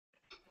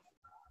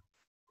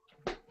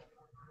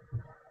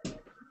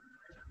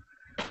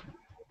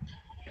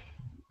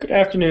Good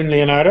afternoon,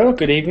 Leonardo.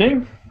 Good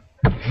evening.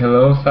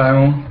 Hello,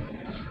 Simon.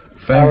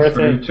 How Thanks are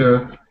for you things?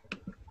 too.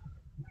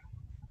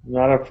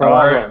 Not a How are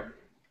problem.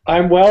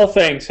 I'm well,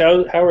 thanks.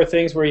 How are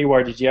things where you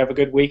are? Did you have a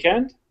good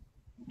weekend?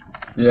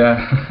 you?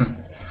 Yeah.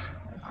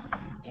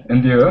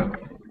 And you?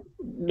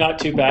 Not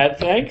too bad,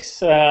 thanks.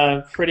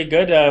 Pretty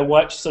good.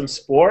 Watched some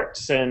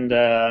sports and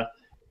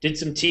did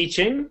some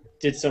teaching,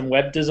 did some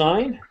web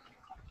design.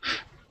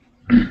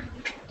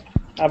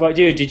 How about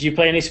you? Did you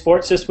play any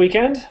sports this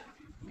weekend?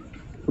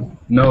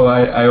 No,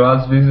 I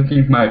was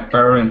visiting my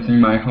parents in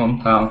my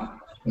hometown,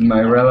 and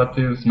my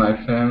relatives, my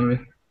family.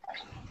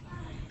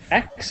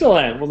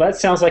 Excellent. Well, that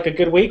sounds like a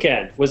good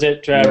weekend. Was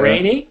it Yeah.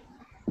 rainy?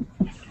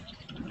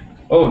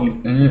 Oh,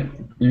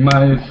 in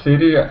my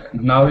city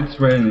now it's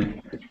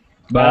raining,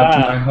 but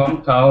my Ah,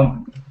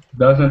 hometown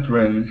doesn't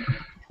rain.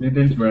 It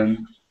didn't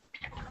rain.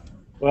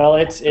 well,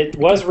 it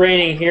was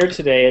raining here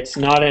today. It's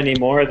not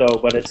anymore though,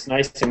 but it's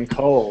nice and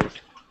cold.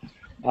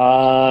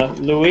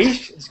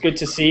 Luis, it's good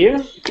to see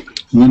you.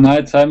 Good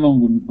night,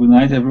 Simon. Good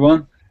night,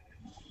 everyone.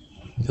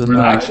 Good Good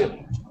night.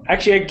 night.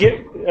 Actually, I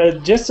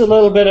get just a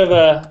little bit of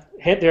a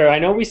hint there. I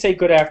know we say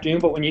good afternoon,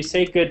 but when you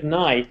say good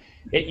night,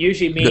 it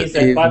usually means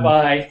Good that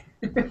bye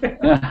evening.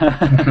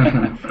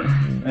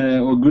 bye.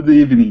 Or good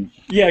evening.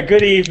 Yeah,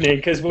 good evening,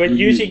 because when Good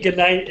usually evening. good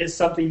night is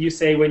something you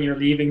say when you're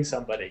leaving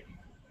somebody.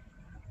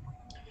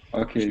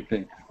 Okay,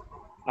 thanks.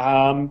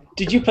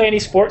 Did you play any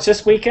sports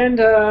this weekend,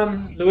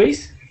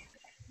 Luis?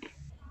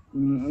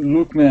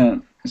 Look,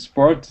 man,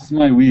 sport is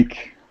my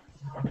week.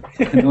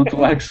 I don't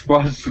like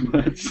sports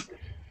much.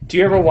 Do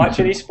you ever watch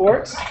any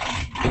sports?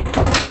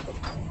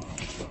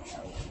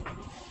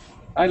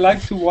 I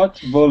like to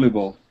watch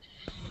volleyball.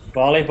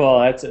 Volleyball,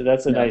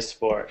 that's a Yeah. nice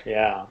sport.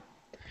 Yeah.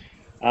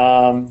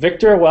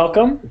 Victor,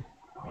 welcome.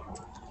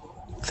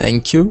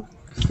 Thank you.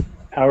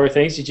 How are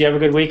things? Did you have a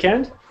good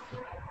weekend?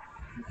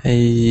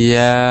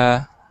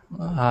 Yeah,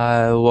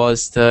 I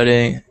was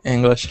studying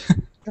English.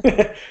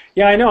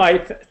 Yeah, I know. I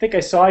think I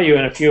saw you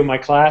in a few of my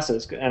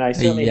classes, and I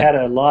certainly Yeah, had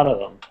a lot of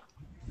them.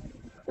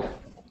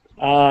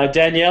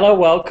 Daniela,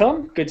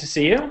 welcome. Good to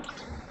see you.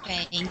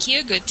 Thank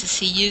you. Good to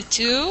see you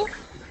too.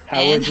 How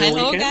And was your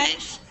hello, weekend?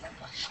 guys.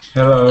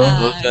 Hello.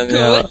 hello,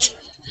 Daniela.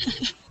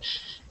 Good.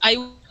 I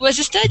was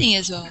studying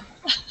as well.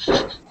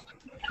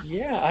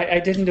 Yeah, I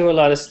didn't do a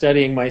lot of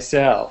studying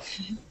myself.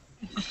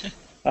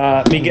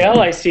 Miguel,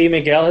 I see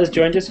Miguel has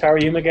joined us. How are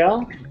you,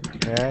 Miguel?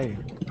 Hey,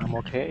 I'm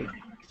okay.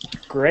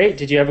 Great.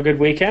 Did you have a good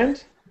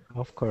weekend?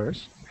 Of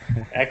course.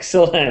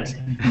 Excellent.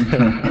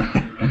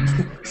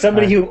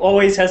 Somebody I, who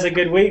always has a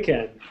good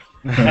weekend.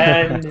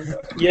 And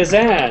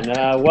Yazan,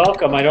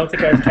 welcome. I don't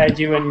think I've had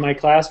you in my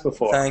class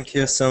before. Thank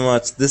you so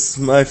much. This is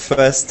my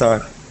first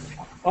time.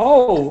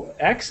 Oh,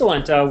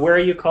 excellent. Where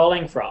are you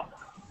calling from?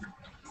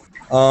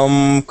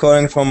 I'm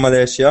calling from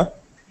Malaysia.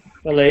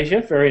 Malaysia,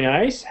 very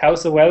nice.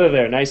 How's the weather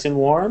there? Nice and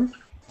warm?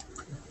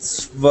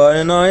 It's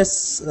very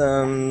nice,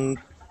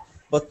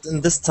 but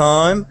in this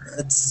time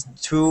it's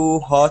too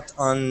hot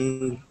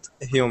and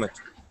humid.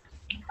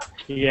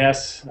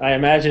 Yes, I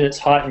imagine it's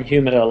hot and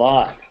humid a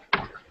lot.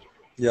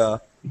 Yeah,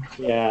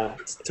 Yeah.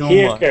 it's too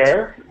much.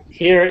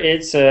 Here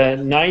it's a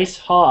nice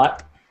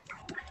hot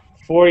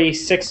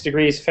 46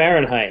 degrees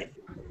Fahrenheit.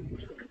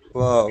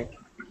 Wow,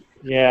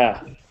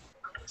 Yeah.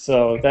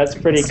 So that's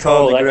it pretty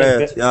cold. sounded I think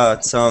great. that. Yeah,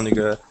 it sounded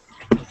great.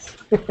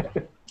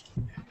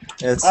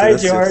 It's Hi,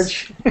 yes, yes.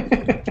 George.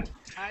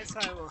 Hi,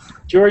 Simon.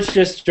 George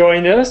just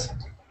joined us.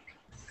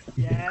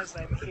 Yes,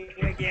 I'm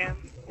here again.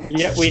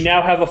 Yeah, we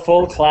now have a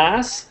full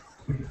class.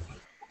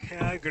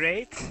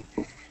 Great.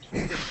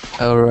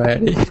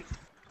 Already.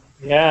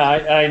 Yeah,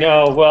 I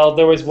know. Well,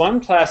 there was one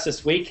class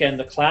this weekend.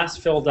 The class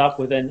filled up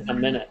within a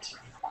minute.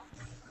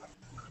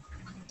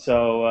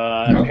 So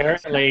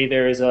apparently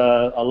there's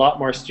a lot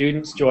more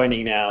students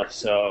joining now.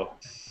 So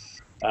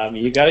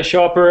you got to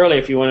show up early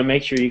if you want to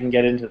make sure you can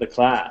get into the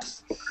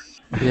class.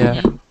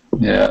 Yeah.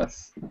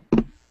 Yes.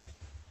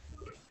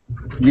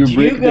 You Do you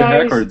break the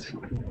guys? record.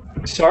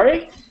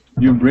 Sorry?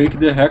 You break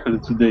the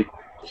record today.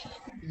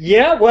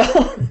 Yeah, well,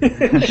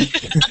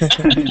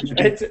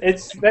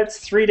 that's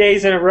 3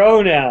 days in a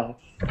row now.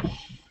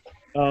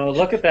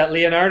 Look at that.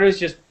 Leonardo's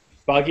just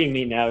bugging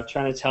me now,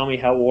 trying to tell me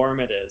how warm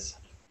it is.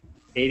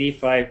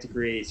 85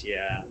 degrees,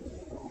 yeah.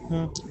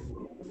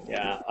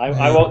 Yeah,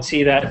 I won't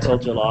see that till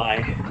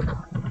July.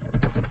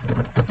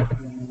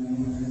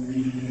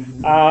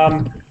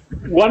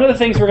 One of the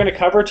things we're going to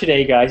cover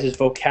today, guys, is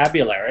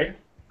vocabulary.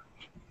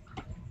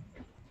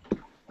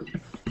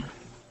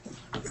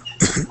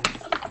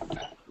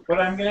 But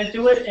I'm going to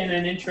do it in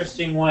an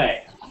interesting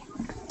way.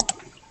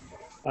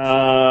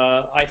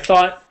 I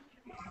thought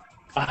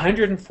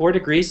 104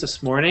 degrees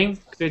this morning.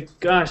 Good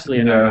gosh,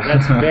 Leonardo, Yeah.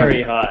 that's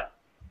very hot.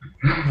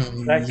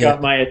 That Yeah.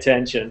 got my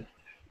attention.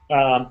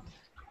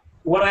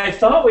 What I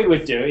thought we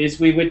would do is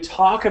we would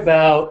talk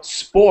about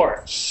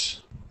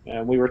sports.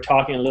 And we were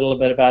talking a little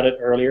bit about it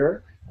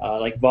earlier,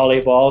 like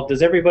volleyball.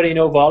 Does everybody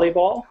know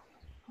volleyball?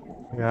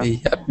 Yeah.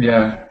 Yep.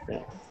 Yeah.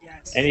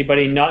 Yes.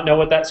 Anybody not know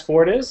what that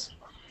sport is?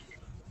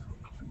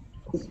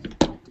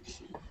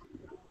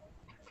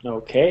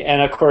 Okay,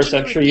 and of course,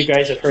 I'm sure you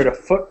guys have heard of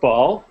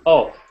football.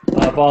 Oh,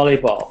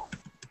 volleyball.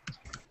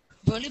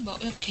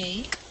 Volleyball,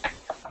 okay.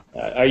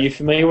 Are you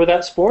familiar with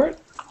that sport?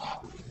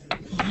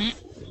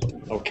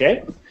 Mm-hmm.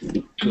 Okay,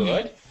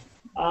 good.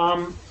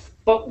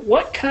 But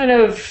what kind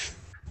of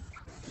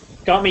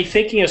got me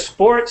thinking of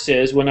sports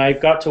is when I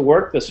got to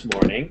work this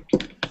morning,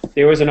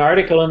 there was an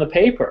article in the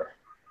paper,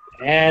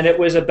 and it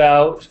was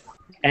about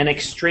an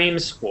extreme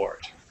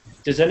sport.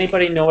 Does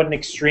anybody know what an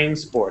extreme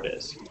sport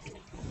is?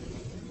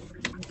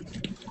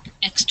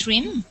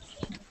 Extreme?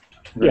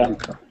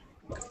 Radical.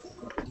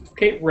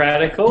 Okay,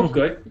 radical,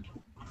 good.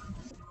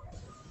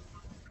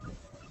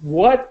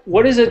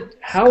 What is it?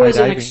 How is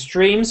an Skydiving.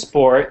 extreme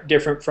sport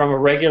different from a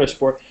regular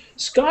sport?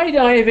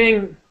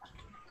 Skydiving.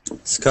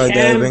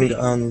 Skydiving be-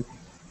 and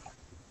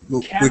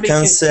can we be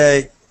can con-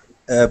 say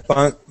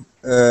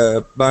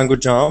bungee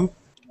jump.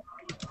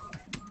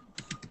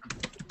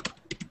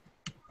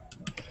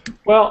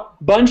 Well,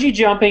 bungee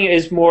jumping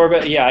is more of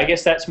a, yeah, I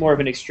guess that's more of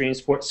an extreme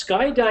sport.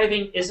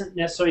 Skydiving isn't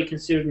necessarily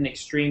considered an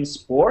extreme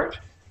sport.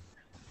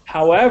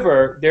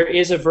 However, there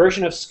is a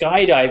version of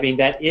skydiving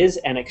that is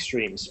an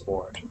extreme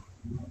sport.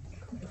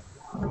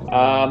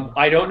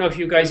 I don't know if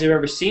you guys have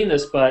ever seen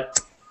this, but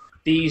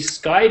these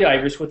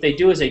skydivers, what they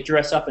do is they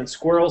dress up in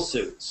squirrel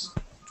suits.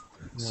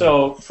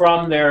 So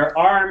from their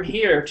arm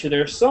here to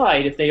their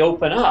side, if they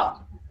open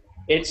up,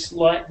 it's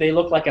like they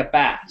look like a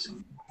bat.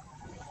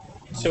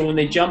 So when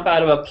they jump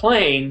out of a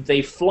plane,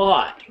 they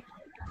fly.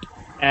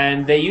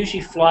 And they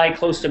usually fly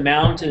close to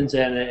mountains,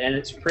 and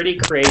it's pretty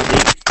crazy.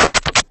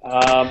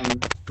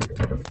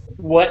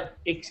 What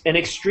an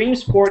extreme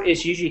sport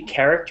is usually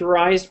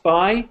characterized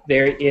by,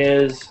 there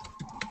is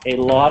a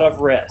lot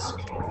of risk.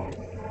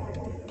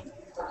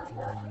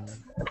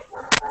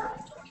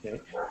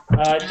 Okay.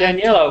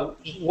 Daniela,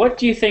 what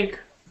do you think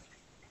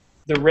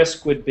the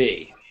risk would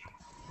be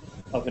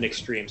of an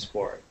extreme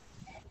sport?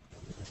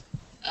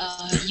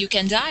 You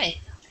can die.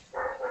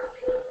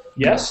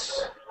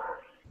 Yes.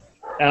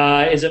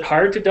 Is it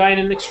hard to die in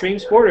an extreme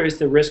sport, or is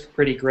the risk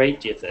pretty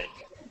great, do you think?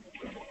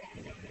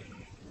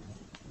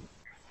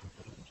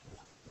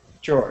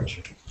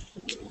 George.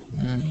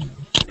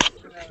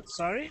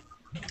 Sorry?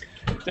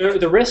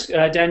 The risk,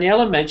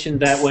 Daniela mentioned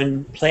that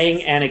when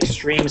playing an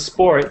extreme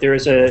sport, there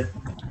is a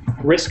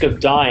risk of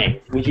dying.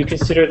 Would you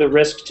consider the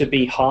risk to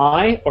be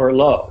high or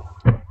low?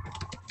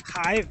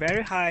 High,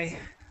 very high.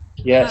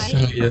 Yes.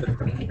 High. Yeah.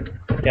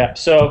 Yeah,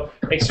 so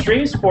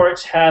extreme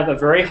sports have a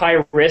very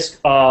high risk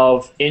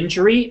of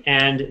injury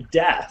and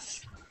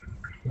death.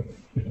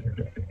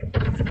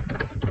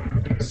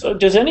 So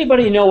does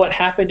anybody know what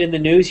happened in the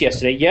news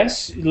yesterday?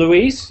 Yes,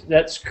 Luis,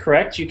 that's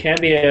correct. You can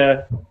be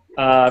a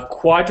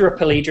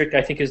quadriplegic,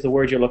 I think is the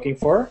word you're looking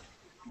for.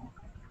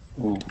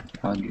 Oh,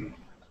 hungry.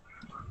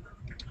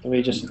 Let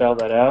me just spell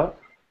that out.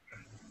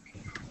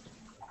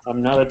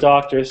 I'm not a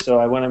doctor, so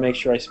I want to make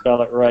sure I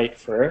spell it right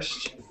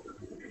first.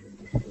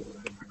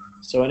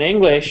 So in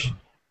English,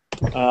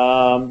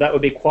 that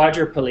would be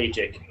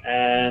quadriplegic.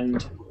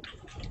 And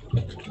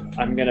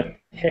I'm going to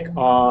pick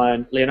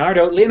on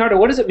Leonardo. Leonardo,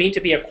 what does it mean to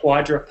be a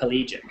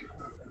quadriplegic?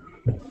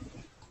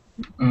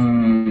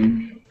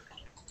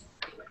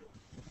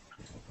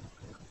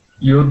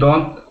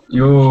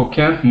 You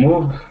can't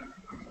move.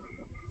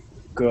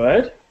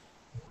 Good.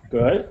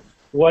 Good.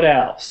 What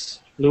else?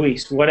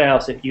 Luis, what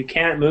else? If you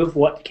can't move,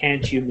 what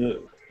can't you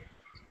move?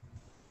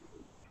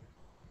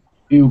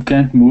 You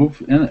can't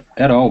move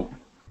at all.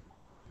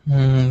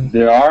 Mm,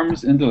 The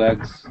arms and the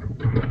legs.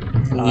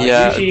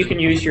 yeah. Usually you can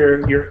use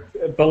your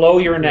below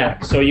your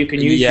neck, so you can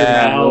use your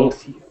Yeah.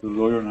 mouth.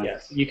 Below your neck.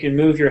 Yes, you can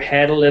move your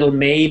head a little,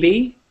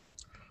 maybe.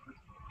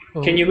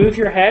 Can you move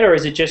your head, or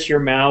is it just your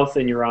mouth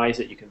and your eyes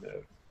that you can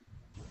move?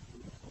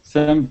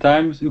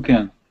 Sometimes you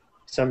can.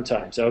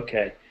 Sometimes,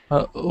 okay.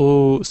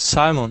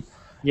 Simon,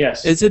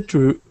 Yes. is it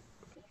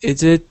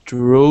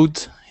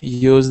rude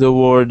use the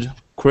word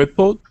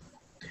crippled?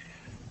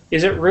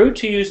 Is it rude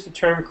to use the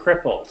term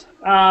crippled?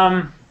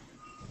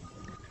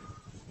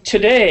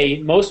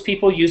 Today, most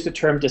people use the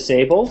term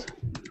disabled.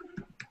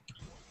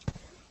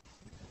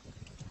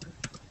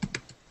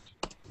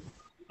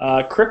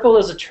 Cripple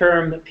is a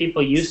term that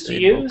people used to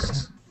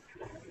use,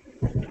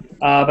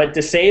 but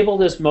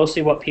disabled is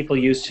mostly what people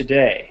use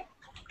today.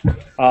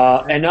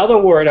 Another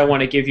word I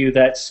want to give you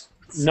that's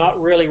not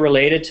really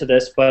related to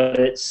this, but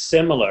it's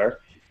similar,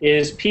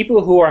 is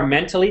people who are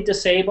mentally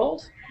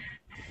disabled.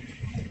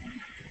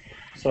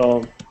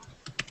 So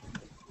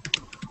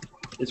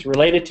it's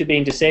related to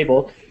being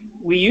disabled.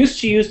 We used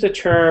to use the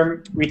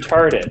term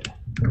retarded.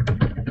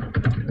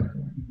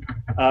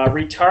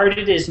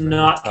 Retarded is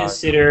not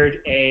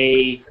considered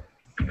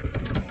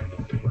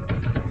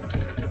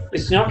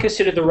it's not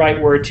considered the right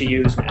word to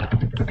use now.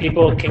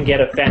 People can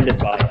get offended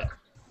by it.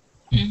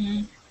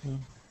 Mm-hmm.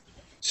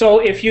 So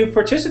if you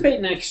participate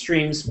in an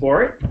extreme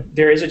sport,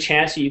 there is a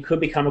chance that you could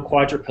become a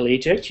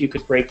quadriplegic. You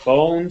could break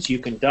bones, you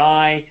can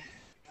die.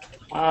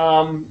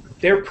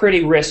 They're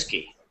pretty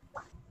risky.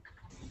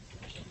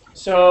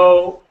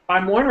 So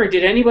I'm wondering,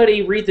 did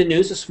anybody read the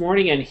news this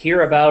morning and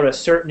hear about a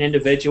certain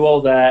individual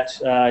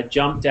that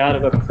jumped out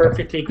of a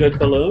perfectly good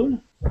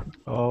balloon?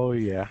 Oh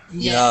yeah.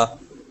 Yeah.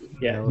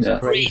 Yeah. That was Yeah.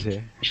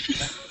 crazy.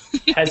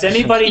 Has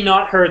anybody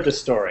not heard the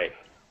story?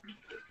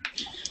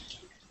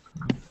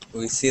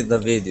 We see the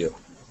video.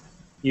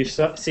 You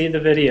see the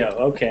video,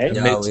 okay.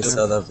 Yeah, we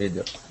saw the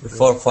video.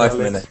 Before 5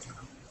 minutes.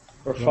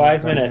 For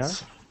 5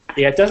 minutes.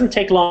 Yeah, it doesn't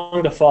take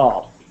long to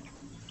fall.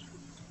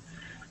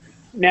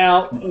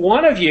 Now,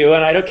 one of you,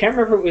 and can't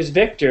remember if it was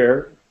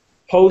Victor,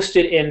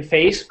 posted in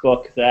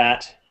Facebook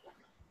that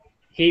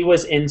he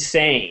was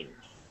insane.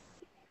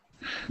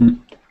 To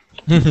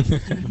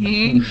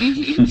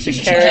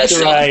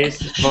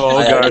characterize.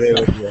 I agree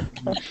with you.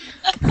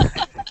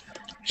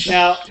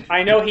 Now,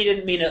 I know he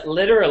didn't mean it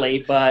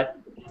literally, but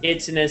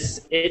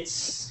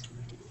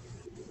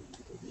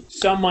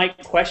some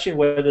might question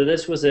whether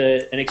this was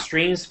an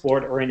extreme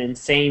sport or an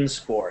insane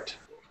sport.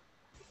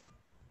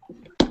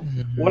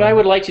 What I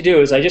would like to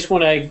do is I just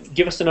want to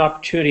give us an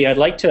opportunity. I'd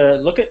like to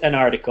look at an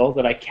article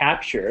that I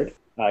captured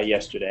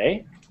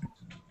yesterday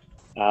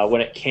when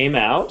it came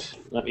out.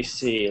 Let me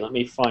see. Let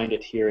me find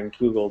it here in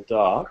Google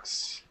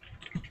Docs.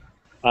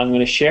 I'm going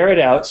to share it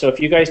out. So if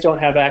you guys don't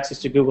have access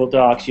to Google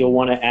Docs, you'll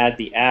want to add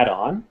the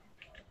add-on.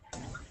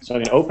 So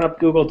I'm going to open up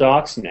Google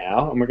Docs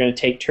now, and we're going to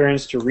take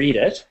turns to read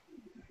it.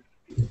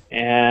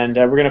 And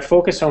we're going to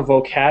focus on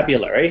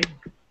vocabulary.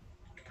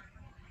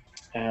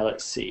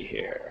 Let's see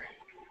here.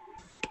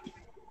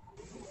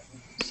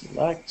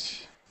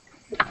 Select.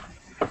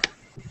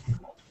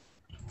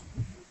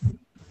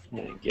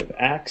 And give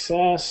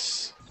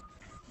access.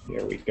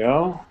 There we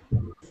go.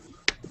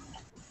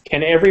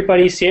 Can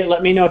everybody see it?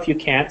 Let me know if you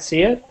can't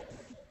see it.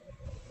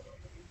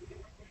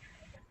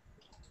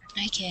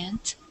 I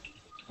can't.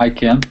 I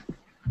can.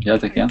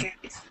 Yes, I can.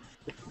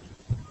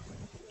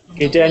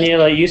 Okay,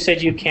 Daniela, you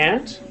said you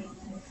can't?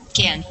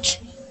 Can't.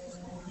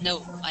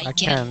 No, I I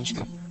can't.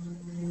 can't.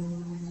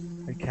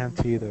 I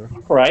can't either.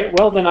 All right,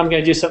 well then I'm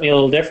going to do something a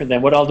little different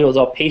then. What I'll do is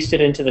I'll paste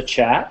it into the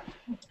chat.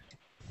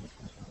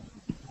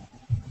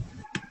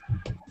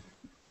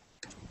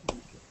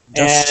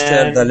 Just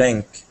share the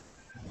link.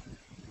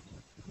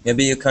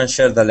 Maybe you can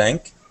share the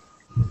link.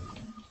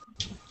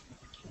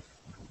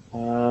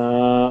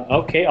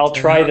 Okay, I'll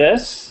try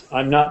this.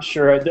 I'm not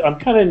sure. I'm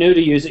kind of new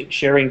to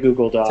sharing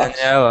Google Docs.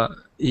 Daniela,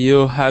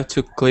 you have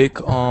to click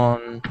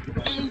on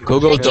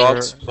Google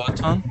Docs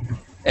button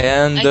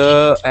and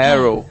the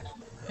arrow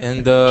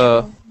in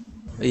the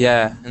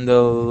in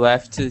the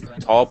left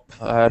top.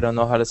 I don't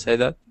know how to say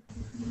that.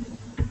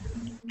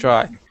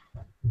 Try.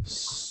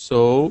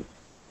 So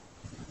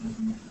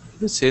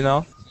you see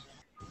now?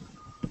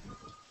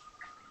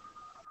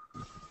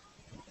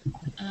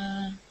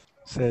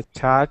 Say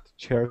chat,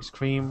 share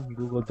screen,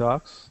 Google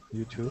Docs,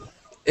 YouTube.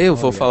 Eu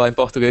vou falar em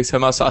português, que é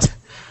mais fácil.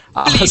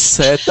 A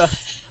seta.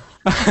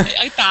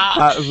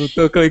 Tá.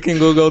 Tu clica em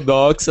Google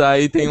Docs,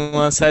 aí tem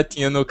uma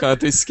setinha no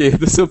canto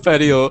esquerdo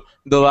superior,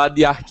 do lado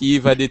de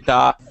arquivo,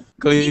 editar.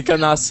 Clica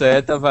na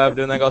seta, vai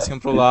abrir um negocinho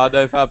pro lado,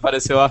 aí vai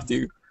aparecer o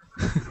artigo.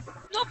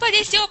 Não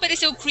apareceu,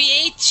 apareceu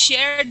create,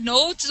 share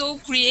notes ou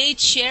create,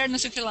 share, não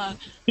sei o que lá.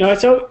 You know,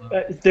 so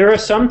there are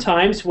some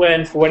times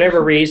when, for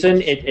whatever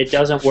reason, it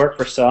doesn't work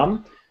for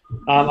some.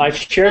 I've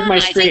shared my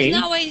screen.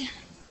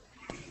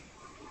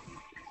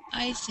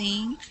 I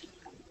think.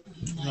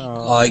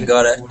 No, I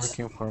got it. it's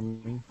working for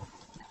me.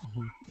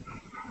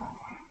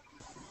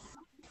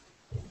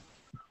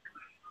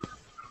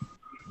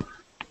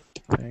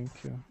 Thank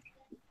you.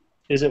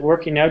 Is it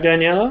working now,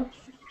 Daniela?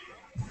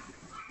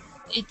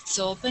 It's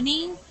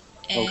opening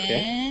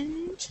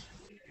and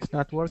It's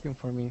not working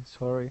for me,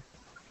 sorry.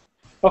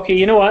 Okay,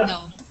 you know what?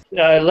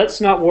 no. Let's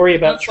not worry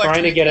about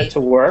trying to get it to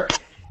work.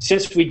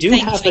 Since we do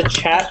have the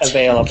chat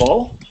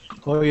available.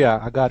 Oh yeah,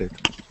 I got it.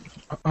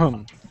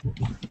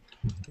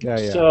 Yeah.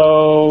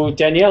 So,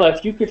 Daniela,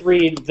 if you could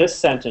read this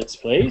sentence,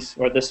 please,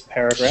 or this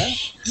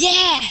paragraph.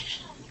 Yeah!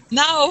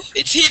 Now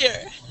it's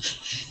here.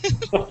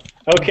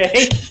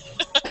 Okay.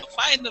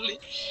 Finally.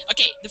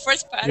 Okay, the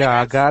first paragraph.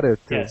 Yeah, I got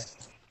it too. Yes.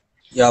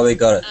 Yeah, we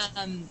got it.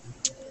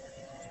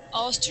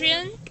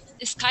 Austrian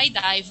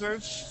skydiver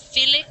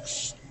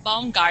Felix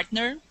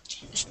Baumgartner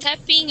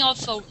stepping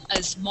off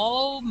a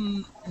small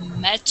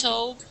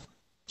metal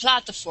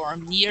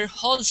platform near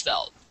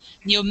Roswell,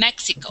 New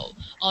Mexico,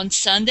 on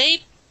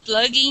Sunday,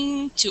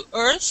 plugging to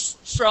Earth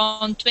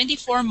from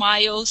 24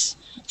 miles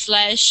 /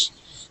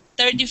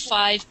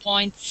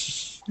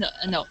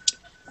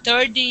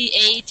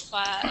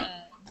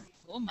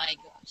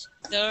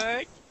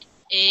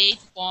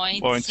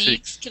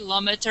 38.6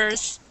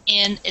 kilometers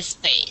in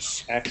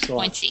space.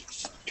 Excellent.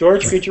 0.6.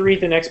 George, could you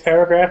read the next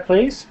paragraph,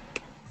 please?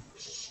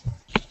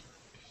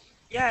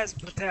 Yes,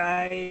 but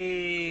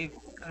I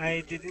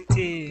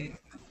didn't.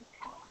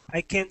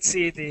 I can't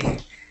see the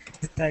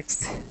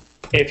text.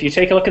 If you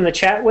take a look in the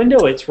chat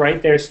window, it's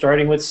right there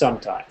starting with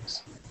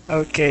sometimes.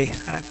 Okay.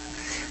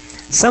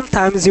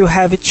 Sometimes you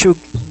have to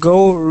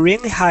go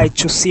really high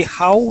to see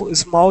how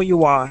small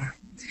you are.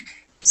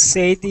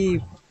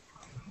 Sadie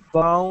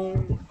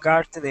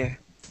Baumgartner,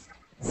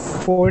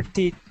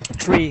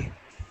 43,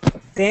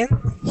 Then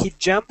he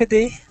jumped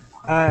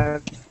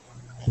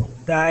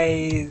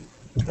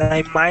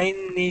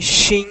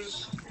diminishing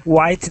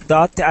white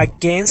dot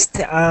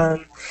against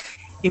an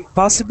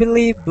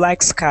impossibly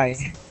black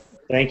sky.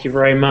 Thank you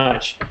very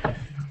much.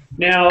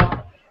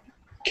 Now,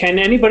 can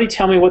anybody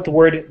tell me what the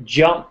word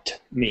jumped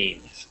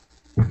means?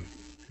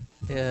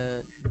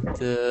 The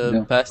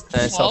past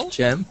tense Fall? of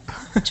jump.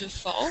 To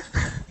fall?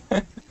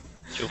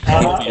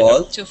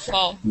 To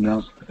fall.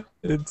 No.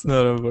 It's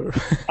not a verb.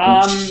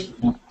 Um,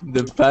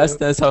 The past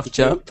tense of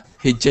jump.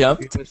 He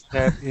jumped. You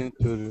step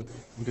into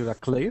the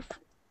cliff.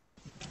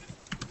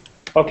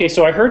 okay,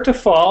 so I heard to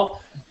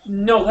fall.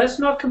 No, that's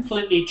not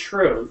completely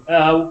true.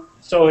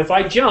 So if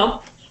I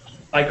jump,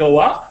 I go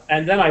up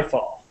and then I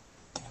fall.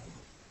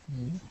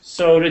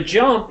 So to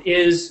jump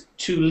is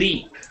to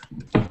leap.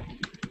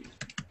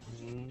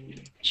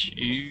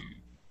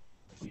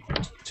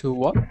 To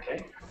what?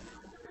 Okay.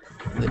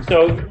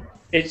 So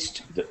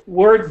it's the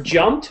word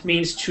jumped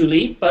means to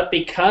leap, but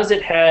because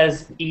it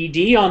has ed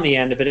on the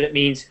end of it, it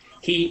means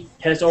he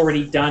has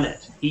already done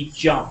it. He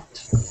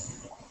jumped.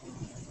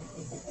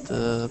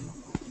 The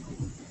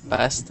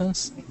past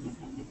tense.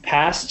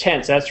 Past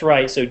tense, that's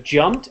right. So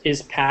jumped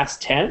is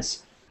past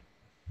tense.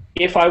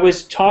 If I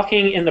was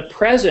talking in the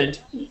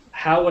present,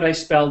 how would I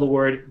spell the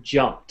word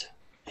jumped?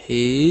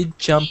 He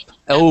jumped.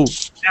 Oh,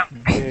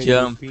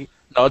 jump,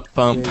 not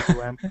pump.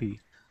 J-U-M-P.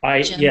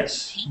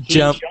 Yes. He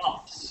Jump.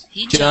 jumps.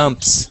 He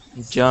jumped.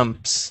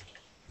 Jumps.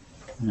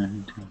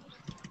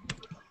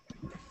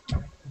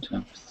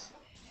 Jumps.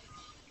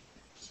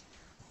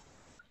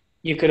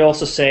 You could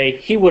also say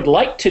he would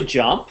like to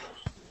jump,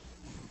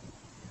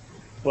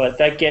 but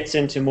that gets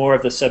into more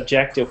of the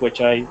subjective,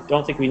 which I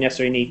don't think we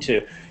necessarily need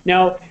to.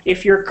 Now,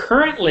 if you're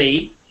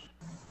currently,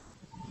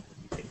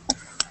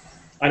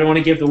 I don't want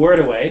to give the word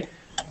away,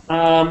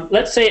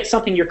 let's say it's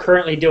something you're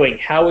currently doing.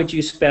 How would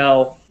you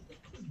spell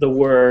the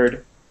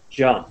word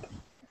jump?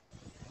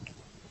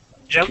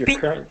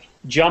 Jumping?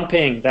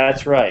 Jumping,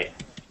 that's right.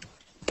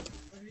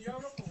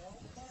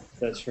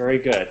 That's very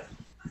good.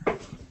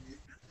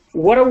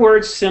 What are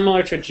words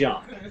similar to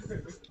jump?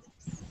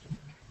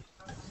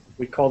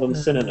 We call them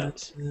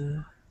synonyms.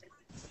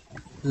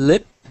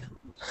 Lip.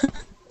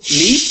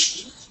 Leap?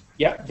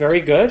 Yeah, very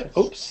good.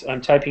 Oops,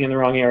 I'm typing in the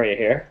wrong area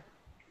here.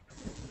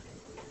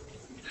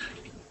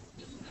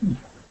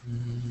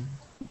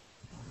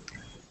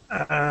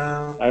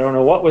 I don't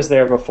know what was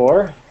there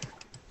before.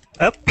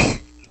 Up.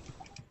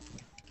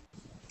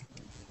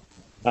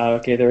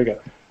 Okay, there we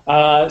go.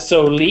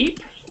 So leap.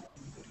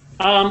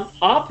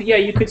 Up, yeah,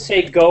 you could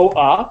say go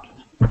up,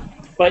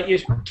 but you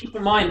keep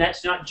in mind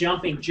that's not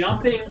jumping.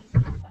 Jumping,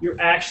 you're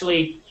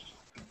actually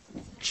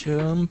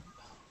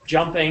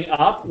jumping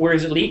up,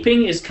 whereas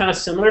leaping is kind of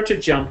similar to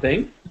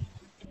jumping.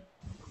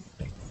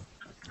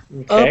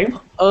 Okay.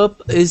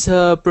 Up is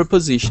a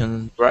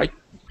preposition, right?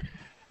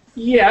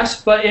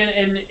 Yes, but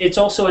and it's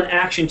also an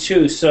action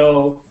too.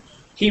 So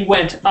he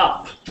went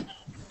up,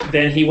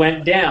 then he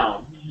went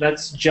down.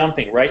 That's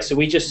jumping, right? So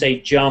we just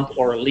say jump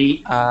or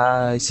leap.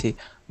 I see.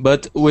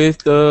 But with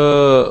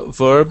the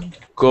verb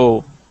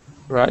go,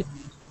 right?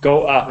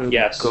 Go up,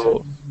 yes.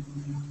 Go.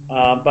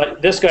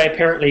 But this guy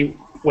apparently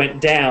went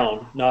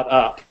down, not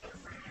up.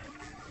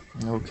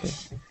 Okay.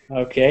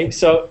 Okay,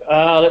 so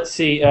let's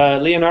see.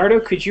 Leonardo,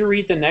 could you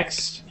read the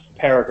next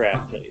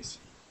paragraph, please?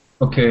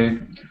 Okay.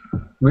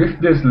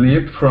 With this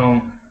leap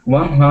from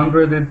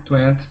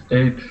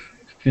 128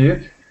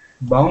 feet,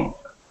 bound,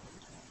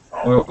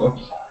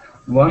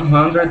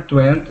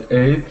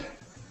 128,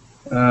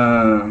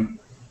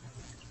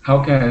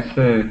 how can I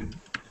say?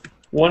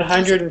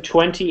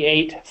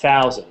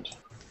 128,000.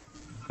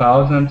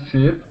 1,000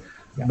 feet,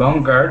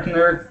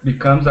 Baumgartner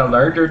becomes a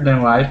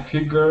larger-than-life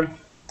figure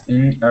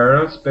in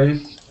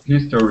aerospace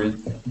history,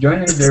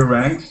 joining the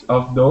ranks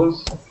of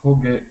those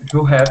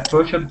who have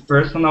pushed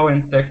personal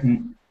and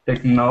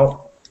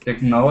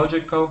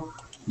technological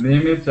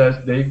limits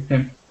as they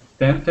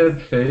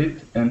tempted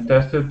fate and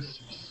tested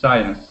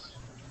science.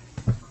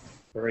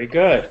 Very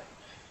good.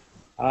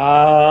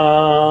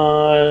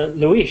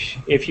 Luis,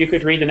 if you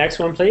could read the next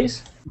one,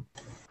 please.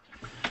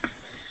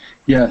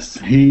 Yes,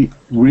 he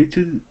reached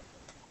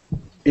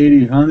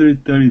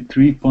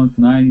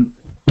 833.9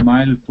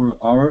 miles per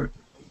hour /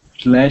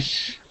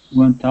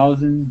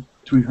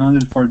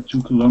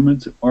 1,342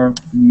 kilometers or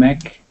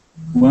Mach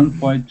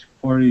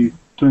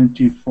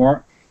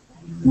 1.424,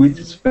 which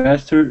is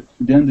faster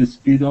than the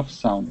speed of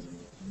sound.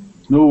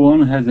 No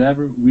one has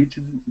ever reached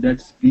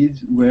that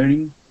speed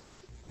wearing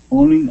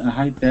only a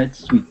high-tech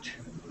suit.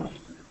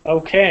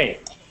 Okay,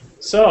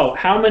 so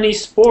how many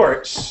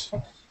sports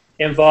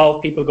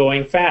involve people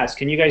going fast?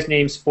 Can you guys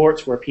name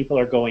sports where people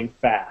are going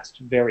fast,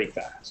 very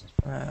fast?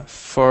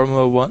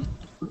 Formula 1.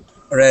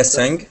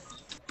 Racing.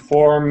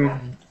 Formula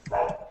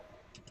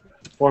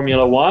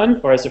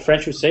 1, or as the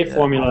French would say,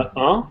 Formula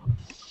 1.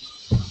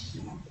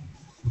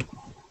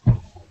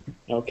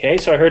 Okay,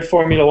 so I heard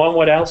Formula 1.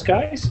 What else,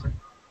 guys?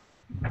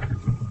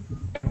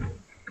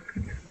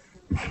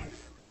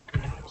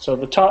 So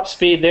the top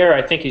speed there,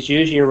 I think, is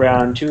usually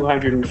around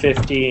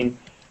 215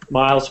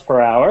 miles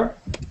per hour.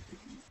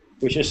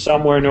 which is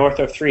somewhere north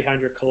of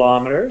 300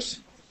 kilometers.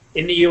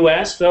 In the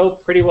US, though,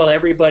 pretty well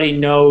everybody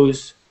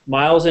knows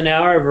miles an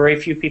hour. Very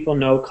few people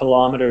know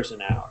kilometers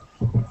an hour.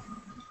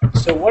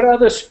 So what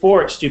other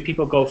sports do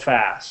people go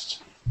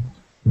fast?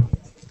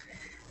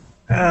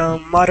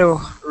 Model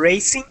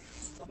racing?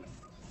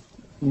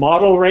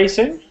 Model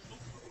racing?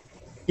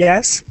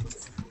 Yes.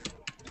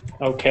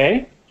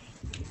 Okay.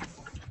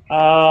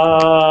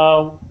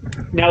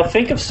 Now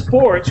think of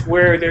sports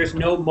where there's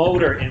no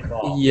motor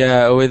involved.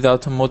 Yeah,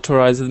 without a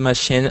motorized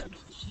machine.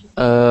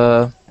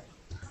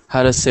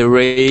 How to say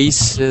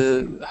race?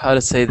 How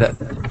to say that?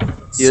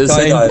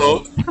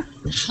 Skydiving.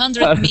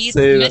 100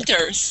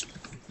 meters.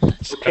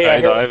 Okay,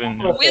 I heard-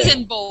 Skydiving.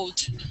 Usain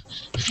Bolt.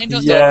 I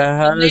don't Yeah, know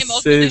how the to name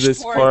of say the this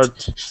sport.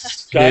 part? I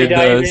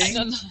Skydiving,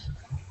 don't know.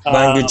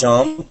 Bungee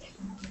jump.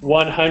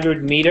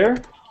 100 meter.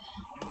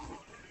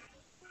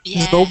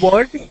 Yeah.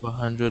 Snowboard?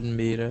 100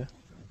 meter.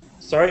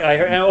 Sorry, I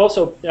heard. And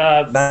also,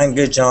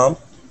 Bungee jump.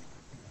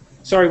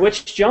 sorry,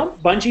 which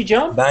jump? Bungee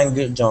jump?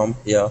 Bungee jump.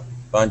 Yeah.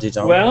 Bungee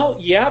jump. Well,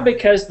 yeah,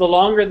 because the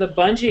longer the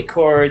bungee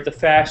cord, the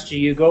faster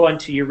you go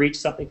until you reach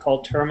something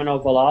called terminal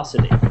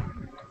velocity.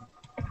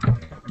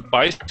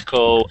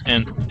 Bicycle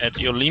and at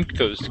the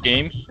Olympicos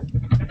game.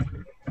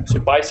 So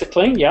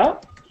bicycling, yeah.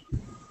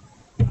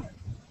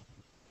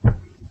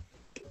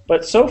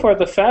 But so far,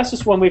 the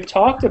fastest one we've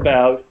talked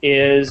about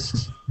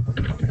is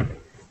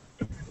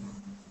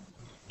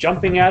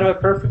jumping out of a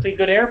perfectly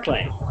good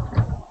airplane.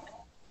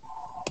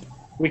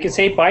 We can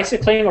say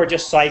bicycling or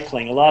just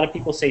cycling. A lot of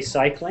people say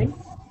cycling.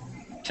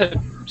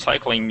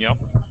 Cycling, yep.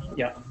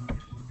 Yeah.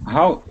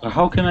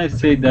 How can I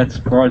say that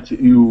sport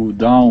you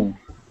down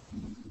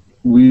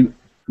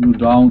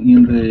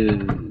in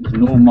the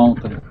snow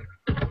mountain?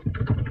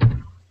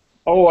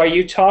 Oh, are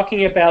you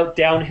talking about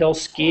downhill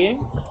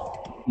skiing?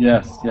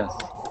 Yes.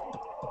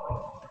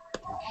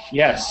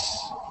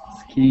 Yes.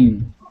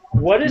 Skiing.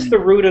 What is the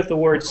root of the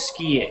word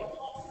skiing?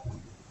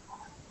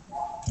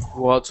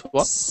 What?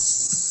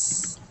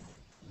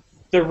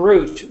 The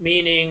root,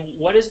 meaning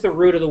what is the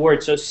root of the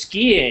word? So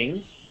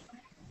skiing,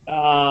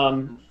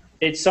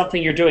 it's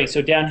something you're doing.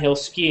 So downhill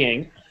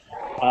skiing,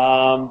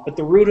 but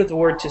the root of the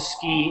word to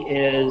ski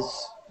is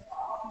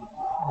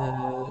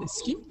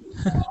Ski?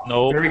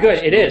 No. very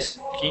good. It is.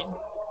 Skiing.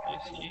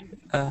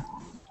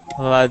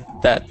 Like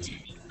that.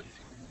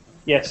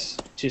 Yes,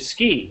 to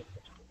ski.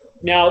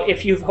 Now,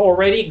 if you've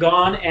already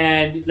gone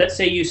and let's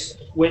say you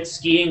went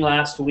skiing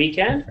last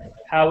weekend,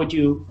 how would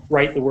you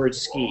write the word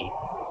ski?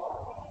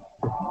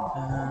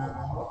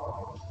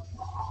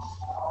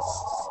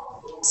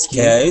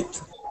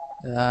 Skate.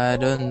 I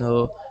don't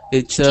know.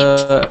 It's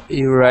a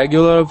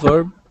irregular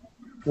verb.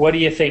 What do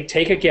you think?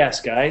 Take a guess,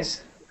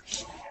 guys.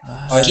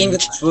 I think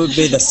it would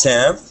be the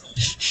same.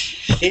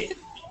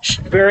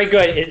 Very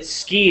good. It's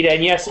skied,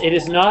 and yes, it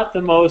is not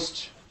the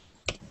most.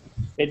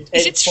 Is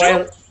it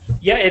true?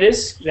 Yeah, it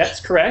is. That's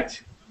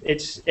correct.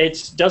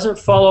 It doesn't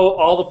follow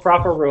all the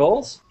proper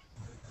rules.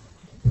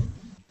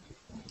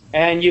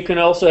 And you can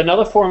also,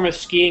 another form of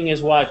skiing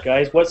is what,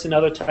 guys? What's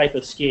another type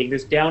of skiing?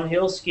 There's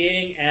downhill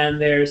skiing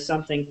and there's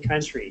something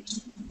country.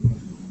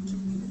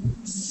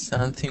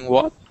 Something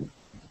what?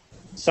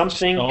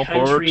 Something Snowboard.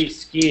 country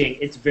skiing.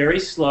 It's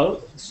very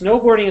slow.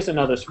 Snowboarding is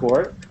another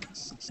sport.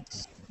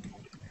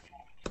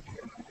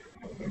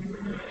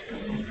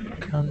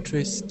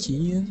 Country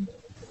skiing?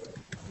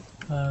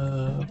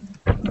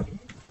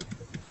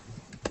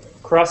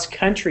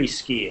 Cross-country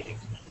skiing.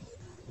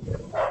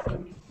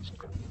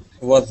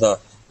 What's that?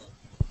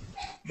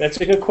 That's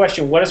a good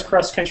question. What is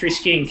cross-country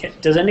skiing?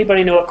 Does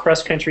anybody know what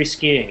cross-country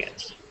skiing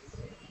is?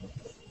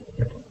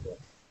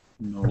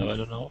 No, I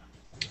don't know.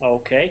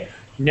 Okay.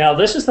 Now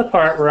this is the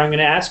part where I'm going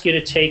to ask you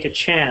to take a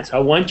chance. I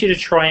want you to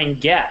try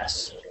and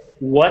guess.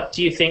 What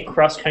do you think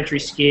cross-country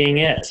skiing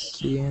is?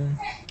 Skiing.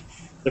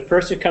 The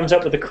person who comes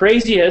up with the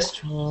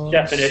craziest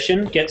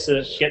definition gets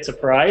a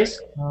prize.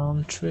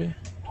 Country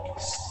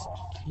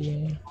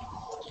skiing.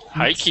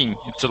 Hiking.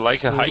 It's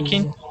like a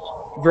hiking.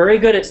 Very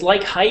good. It's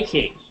like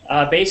hiking.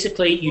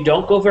 Basically, you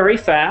don't go very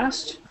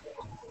fast,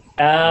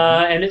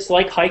 and it's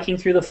like hiking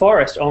through the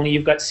forest, only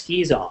you've got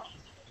skis on.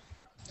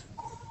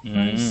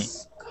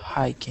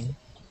 Hiking.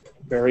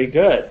 Very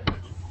good.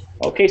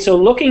 Okay, so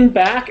looking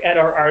back at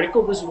our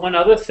article, there's one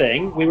other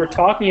thing. We were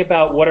talking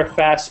about what are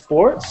fast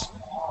sports.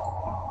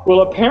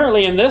 Well,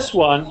 apparently in this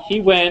one, he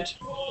went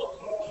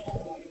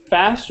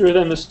faster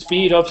than the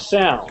speed of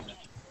sound.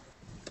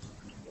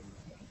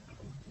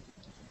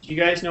 Do you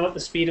guys know what the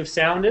speed of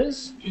sound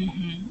is?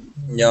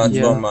 Yeah, it's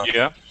Yeah. normal.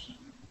 Yeah.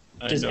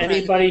 I Does know.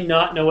 anybody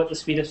not know what the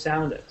speed of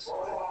sound is?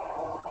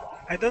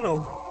 I don't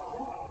know.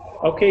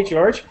 Okay,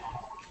 George.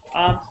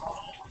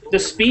 The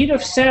speed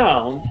of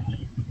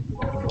sound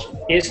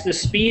is the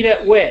speed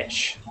at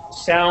which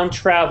sound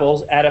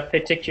travels at a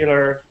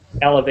particular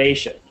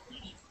elevation.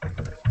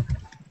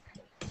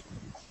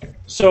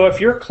 So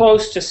if you're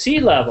close to sea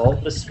level,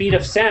 the speed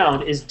of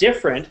sound is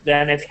different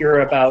than if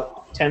you're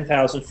about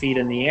 10,000 feet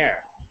in the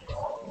air.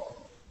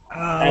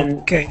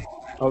 Okay.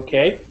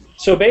 Okay,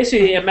 so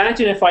basically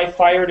imagine if I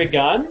fired a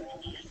gun,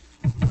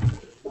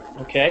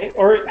 okay,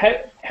 or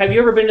have you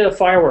ever been to the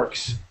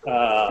fireworks,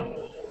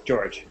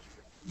 George?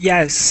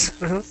 Yes.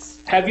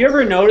 Have you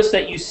ever noticed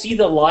that you see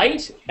the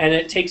light and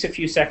it takes a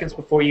few seconds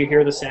before you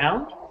hear the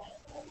sound?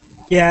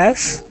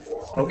 Yes.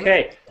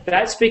 Okay,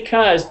 that's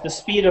because the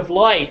speed of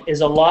light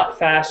is a lot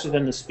faster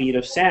than the speed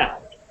of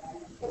sound.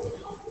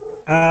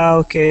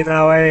 Okay,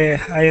 now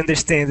I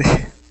understand.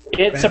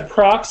 It's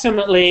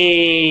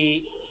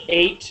approximately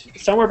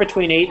somewhere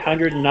between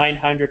 800 and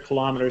 900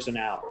 kilometers an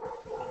hour.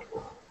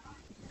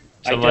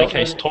 So like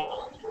a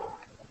storm.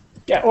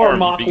 Yeah, or Or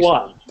Mach big-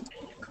 1.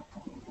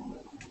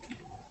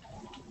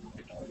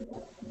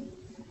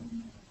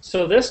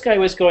 So this guy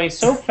was going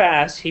so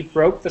fast, he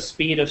broke the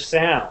speed of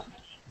sound.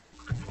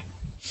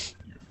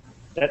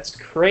 That's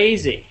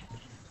crazy.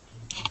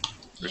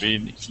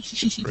 Really?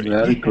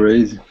 Very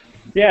crazy.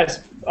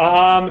 Yes.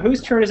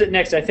 Whose turn is it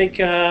next? I think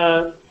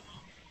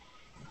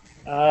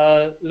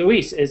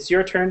Luis, it's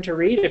your turn to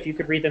read. If you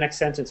could read the next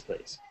sentence,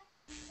 please.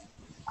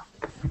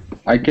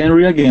 I can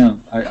read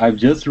again. I've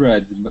just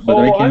read, but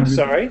I can't I'm read.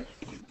 sorry.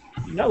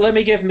 No, let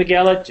me give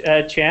Miguel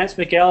a chance.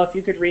 Miguel, if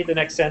you could read the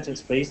next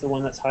sentence, please, the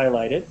one that's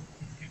highlighted.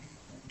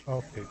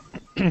 Okay.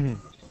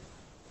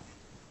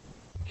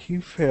 He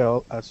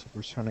fell at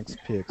supersonic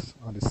speeds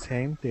on the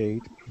same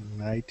date in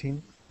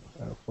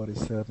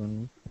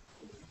 1947.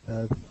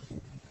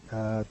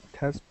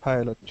 Test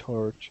pilot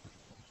George,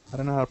 I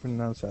don't know how to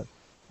pronounce that.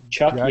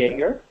 Chuck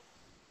Jaeger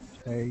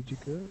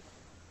Yeager.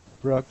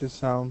 broke the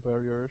sound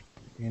barrier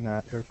in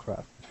an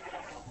aircraft.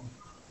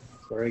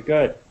 Very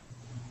good.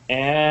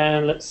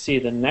 And let's see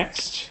the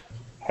next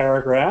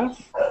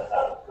paragraph.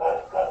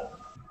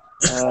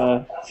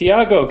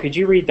 Thiago, could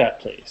you read that,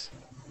 please?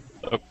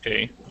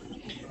 Okay.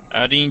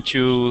 Adding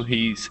to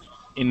his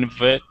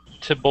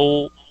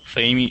inevitable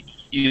fame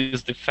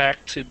is the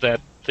fact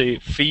that the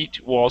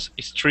feat was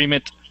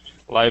streamed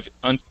live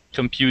on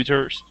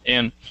computers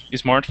and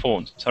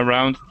smartphones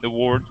around the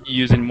world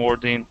using more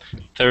than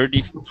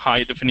 30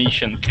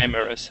 high-definition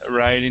cameras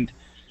right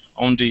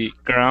on the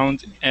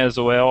ground as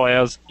well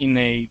as in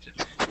aid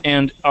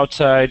and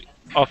outside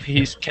of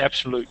his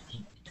capsule.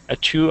 A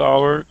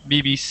 2-hour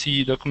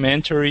BBC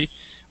documentary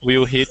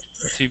will hit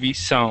TV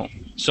soon.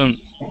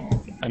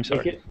 I'm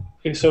sorry.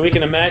 So we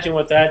can imagine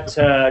what that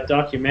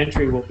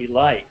documentary will be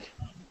like.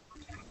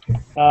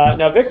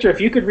 Now, Victor, if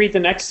you could read the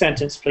next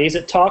sentence, please.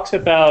 It talks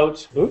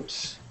about...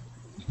 Oops.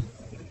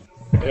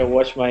 I gotta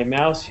watch my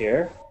mouse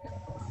here.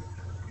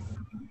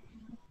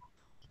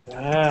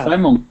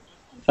 Simon,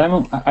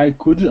 I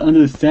couldn't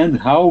understand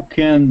how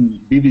can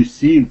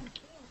BBC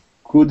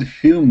could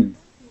film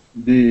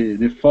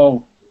the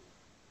fall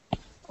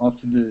of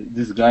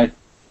this guy.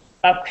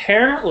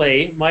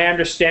 Apparently, my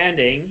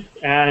understanding,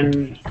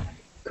 and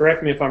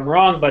correct me if I'm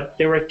wrong, but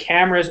there were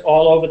cameras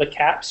all over the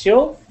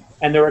capsule,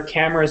 and there were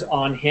cameras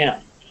on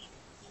him.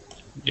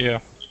 Yeah.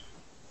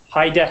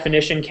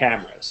 High-definition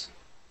cameras.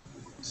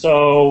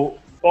 So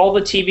all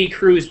the TV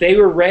crews, they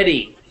were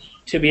ready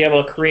to be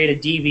able to create a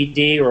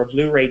DVD or a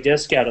Blu-ray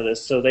disc out of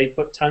this, so they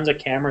put tons of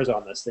cameras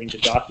on this thing to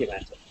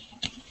document it.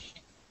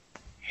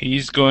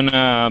 He's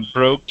gonna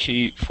broke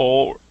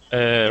 4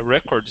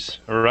 records,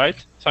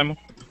 right, Simon?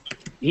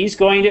 He's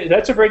going to...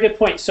 That's a very good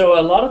point. So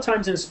a lot of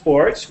times in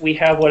sports, we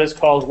have what is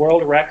called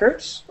world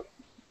records,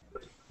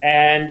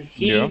 and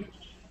he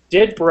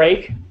did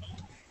break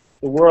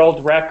the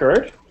world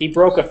record. He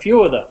broke a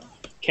few of them.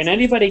 Can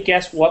anybody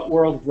guess what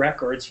world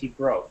records he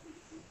broke?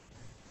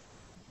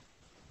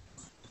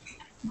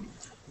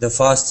 The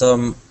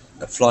fastest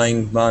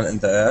flying man in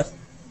the air.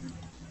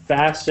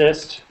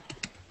 Fastest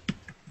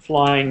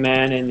flying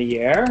man in the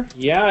air.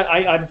 Yeah,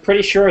 I'm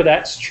pretty sure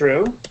that's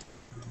true.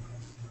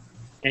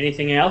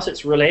 Anything else?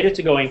 It's related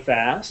to going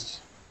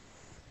fast.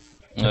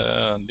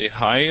 The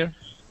higher.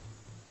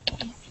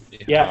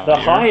 The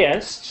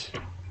highest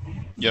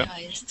Yeah.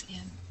 Highest, yeah.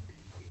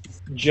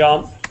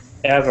 jump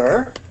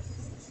ever.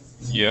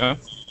 Yeah.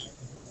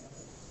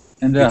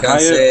 And You the can higher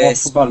say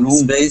of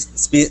balloon.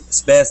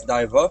 space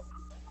diver.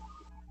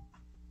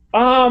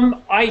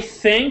 I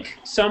think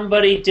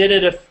somebody did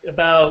it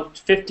about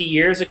 50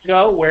 years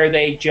ago where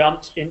they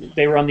jumped in,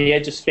 they were on the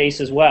edge of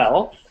space as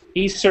well.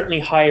 He's certainly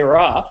higher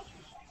up.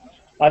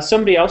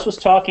 Somebody else was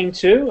talking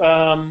too.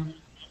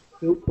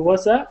 Who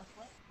was that?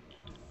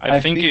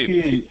 I think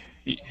he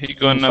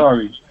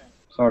gonna...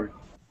 Sorry.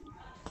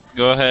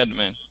 Go ahead,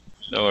 man.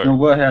 Don't worry. No,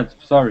 go ahead.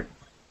 Sorry.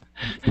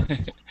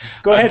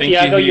 Go ahead, I think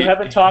Thiago. You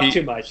haven't talked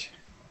too much.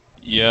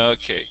 Yeah,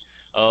 okay.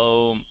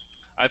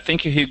 I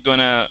think he's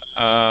gonna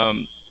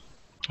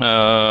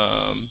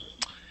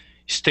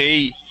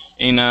stay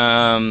in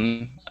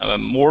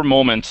more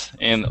moments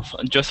and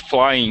just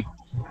flying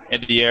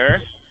at the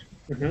air.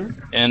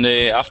 And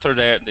after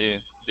that,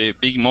 the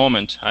big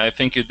moment, I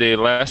think the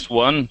last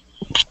one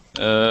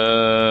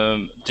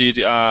did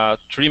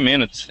 3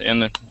 minutes,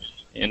 and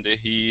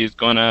he is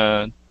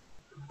gonna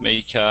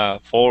make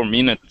 4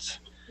 minutes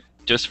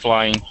just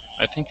flying.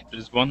 I think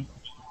this one.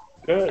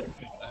 Good.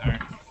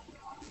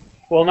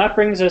 Well, that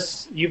brings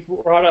us, you've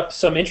brought up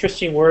some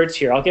interesting words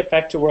here. I'll get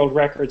back to world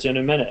records in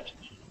a minute.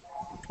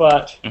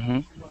 But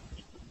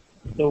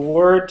the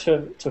word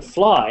to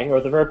fly,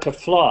 or the verb to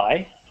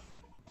fly.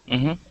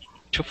 Mm-hmm.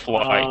 To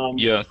fly.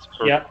 Yes.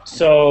 Yeah.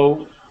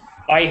 So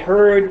I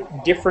heard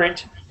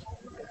different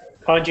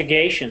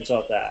conjugations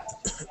of that.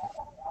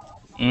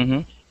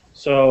 Mm-hmm.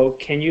 So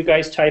can you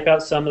guys type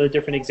out some of the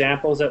different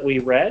examples that we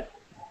read?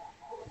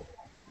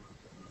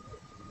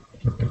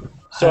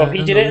 So if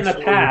he did it in the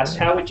past,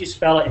 how would you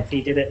spell it if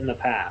he did it in the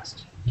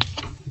past?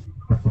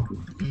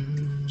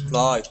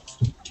 Flight.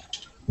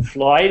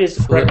 Flight is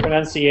the correct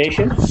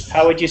pronunciation.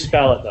 How would you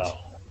spell it though?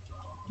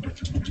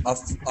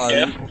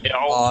 F-L-I-T-H.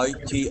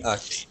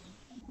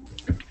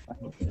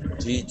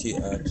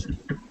 G-T-H.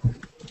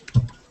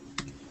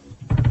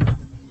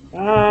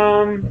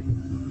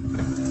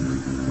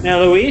 Now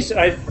Luis,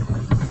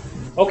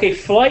 okay,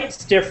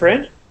 flight's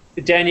different.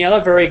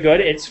 Daniela, very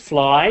good. It's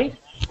fly.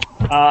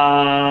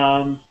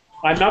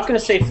 I'm not going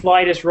to say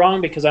flight is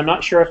wrong because I'm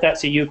not sure if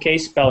that's a UK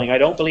spelling. I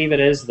don't believe it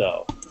is,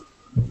 though.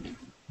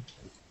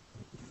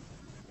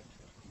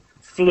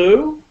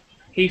 Flew.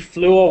 He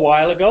flew a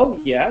while ago.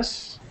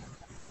 Yes.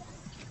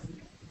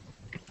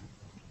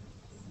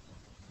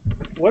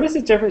 What is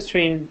the difference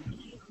between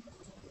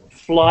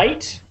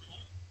flight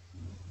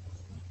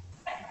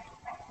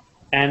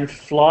and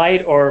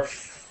flight or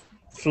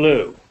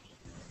flew?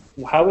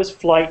 How is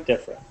flight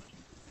different?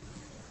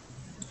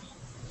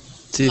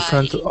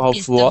 Different Flight of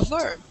is what? The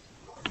verb.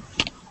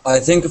 I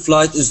think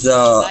flight is the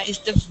Flight is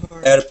the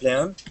verb.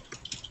 airplane.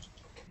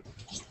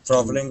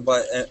 Traveling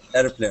by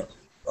airplane,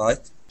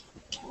 right?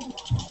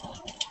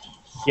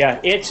 Yeah,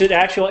 it's an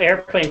actual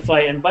airplane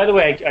flight. And by the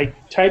way, I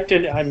typed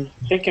in, I'm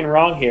thinking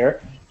wrong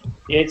here.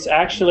 It's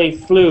actually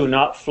flew,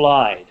 not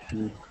flied.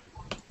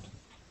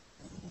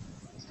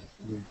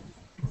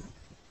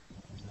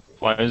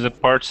 Why is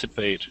it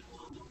participate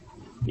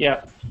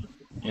Yeah.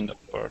 in the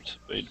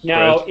participate?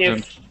 Now,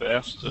 Present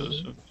faster.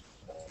 So.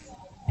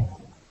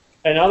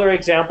 Another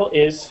example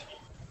is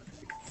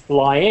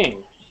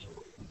flying.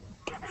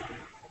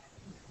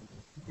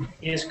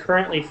 He is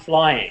currently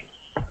flying.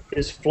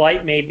 His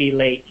flight may be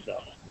late,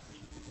 though.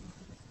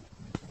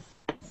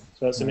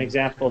 So that's an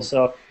example.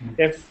 So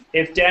if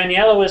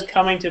Daniela was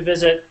coming to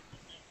visit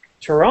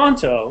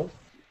Toronto,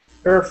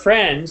 her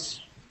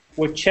friends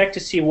would check to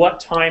see what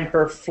time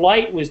her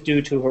flight was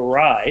due to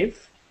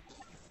arrive.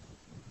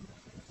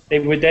 They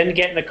would then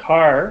get in the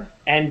car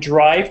and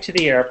drive to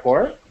the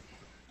airport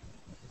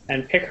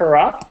and pick her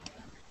up.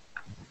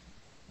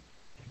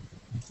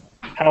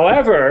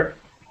 However,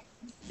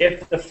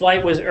 if the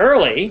flight was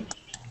early,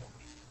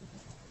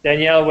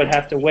 Danielle would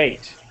have to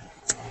wait.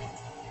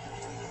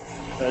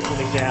 That's an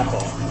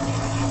example.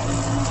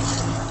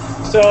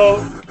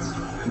 So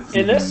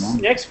in this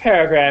next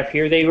paragraph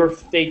here,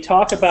 they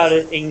talk about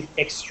it in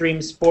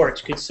extreme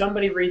sports. Could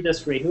somebody read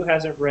this for me? Who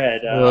hasn't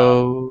read?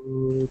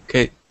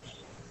 Okay.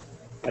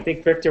 I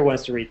think Victor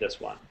wants to read this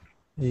one.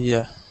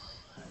 Yeah.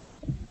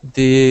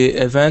 The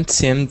event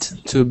seemed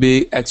to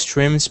be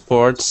extreme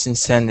sports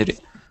insanity,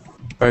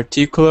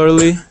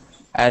 particularly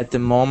at the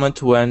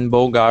moment when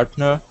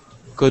Baumgartner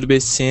could be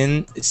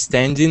seen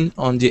standing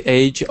on the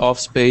edge of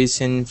space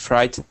in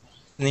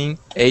frightening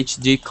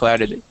HD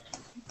clarity.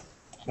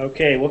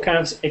 Okay, what kind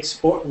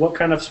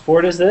of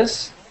sport is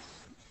this?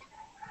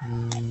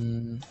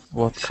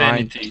 What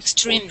kind?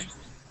 Extreme.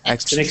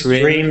 It's an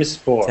extreme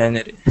sport.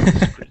 Insanity.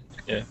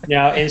 Yeah.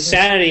 Now,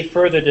 insanity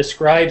further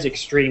describes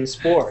extreme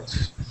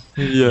sports.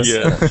 Yes.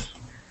 Yeah.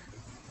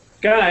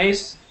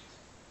 Guys,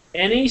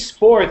 any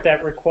sport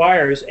that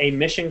requires a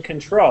mission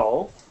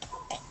control,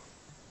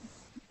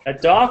 a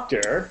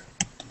doctor,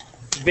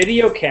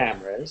 video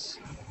cameras,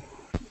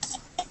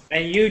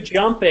 and you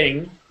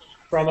jumping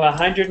from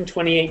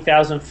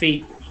 128,000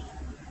 feet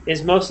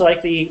is most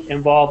likely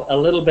involve a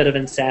little bit of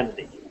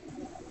insanity.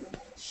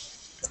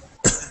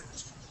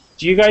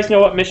 Do you guys know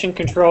what mission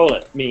control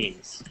it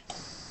means?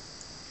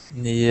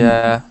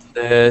 Yeah,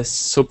 the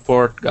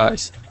support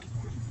guys.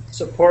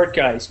 Support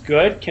guys,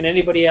 good. Can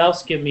anybody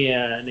else give me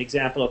an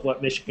example of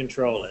what mission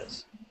control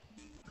is?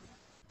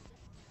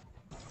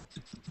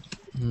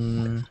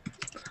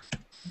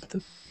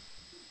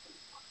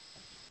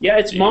 Yeah,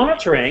 it's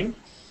monitoring.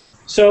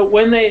 So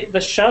when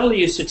the shuttle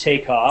used to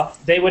take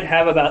off, they would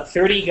have about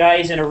 30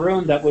 guys in a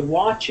room that would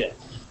watch it.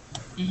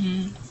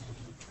 Mm-hmm.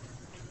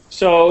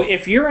 So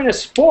if you're in a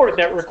sport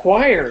that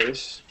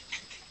requires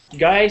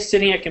guys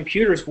sitting at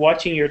computers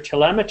watching your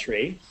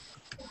telemetry,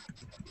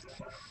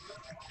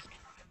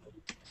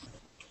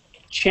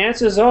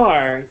 chances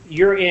are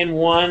you're in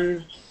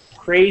one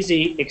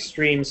crazy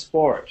extreme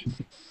sport.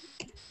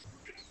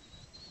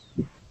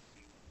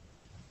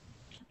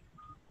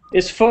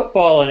 Is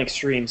football an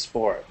extreme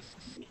sport?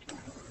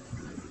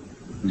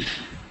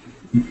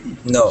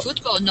 No.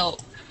 Football, no.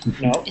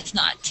 No. It's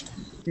not.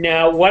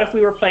 Now, what if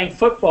we were playing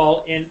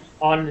football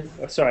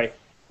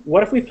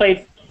what if we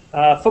played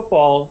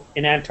football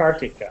in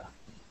Antarctica?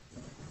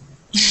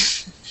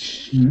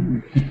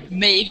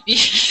 Maybe.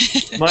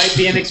 Might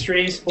be an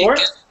extreme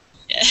sport.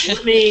 Yeah.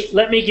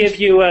 Let me give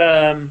you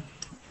a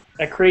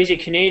crazy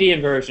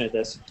Canadian version of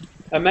this.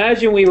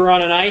 Imagine we were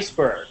on an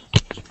iceberg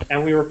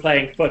and we were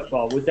playing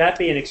football. Would that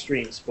be an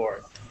extreme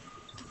sport?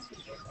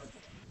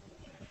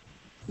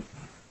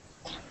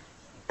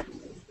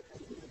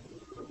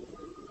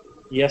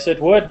 Yes,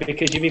 it would,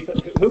 because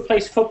who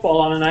plays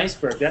football on an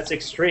iceberg? That's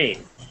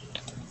extreme.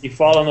 You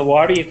fall in the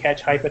water, you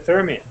catch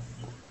hypothermia.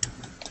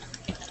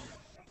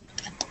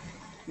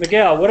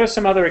 Miguel, what are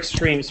some other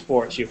extreme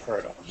sports you've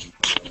heard of?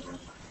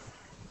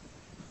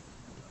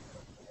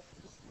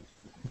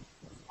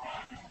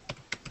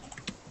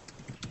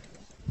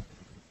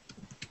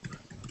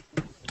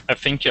 I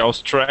think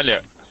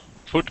Australia,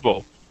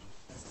 football,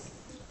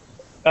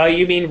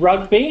 You mean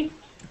rugby?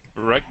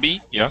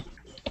 rugby, yeah.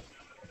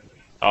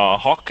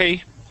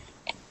 Hockey,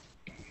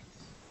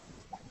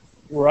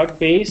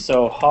 Rugby,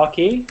 so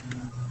hockey.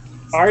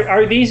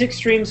 Are these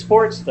extreme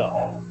sports,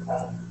 though?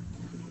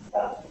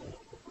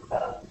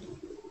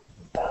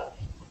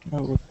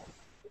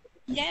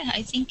 Yeah,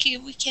 I think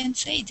we can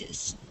say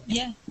this.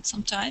 Yeah,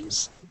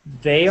 sometimes.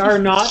 They are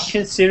not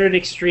considered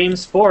extreme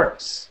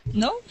sports,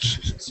 No?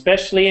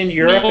 especially in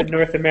Europe and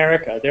North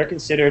America. They're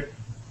considered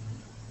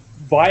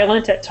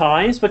violent at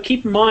times, but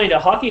keep in mind, a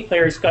hockey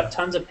player's got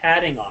tons of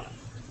padding on him.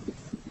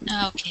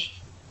 Okay.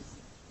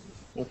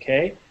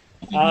 Okay,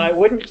 I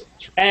wouldn't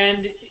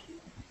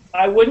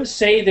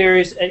say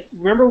there's.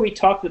 Remember, we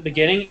talked at the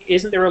beginning.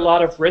 Isn't there a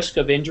lot of risk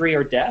of injury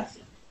or death?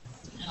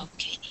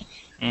 Okay.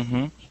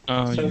 Mm-hmm.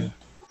 Oh, So yeah.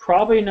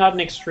 probably not an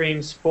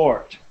extreme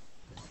sport.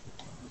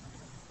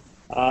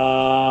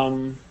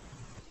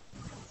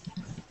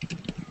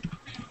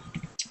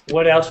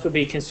 What else would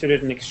be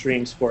considered an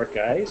extreme sport,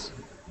 guys?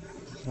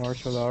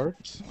 Martial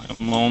arts.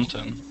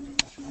 Mountain.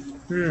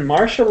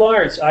 Martial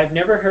arts. I've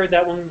never heard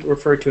that one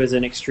referred to as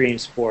an extreme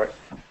sport.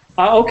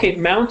 Okay,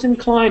 mountain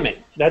climbing.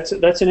 That's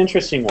an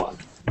interesting one.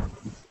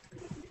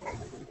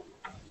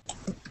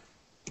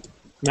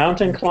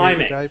 Mountain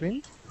climbing. Cave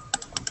diving.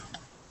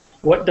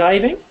 What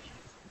diving?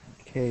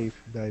 Cave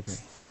diving.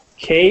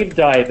 Cave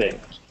diving.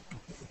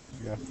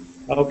 Yeah.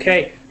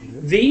 Okay,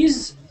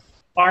 these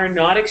are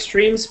not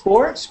extreme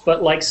sports,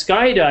 but like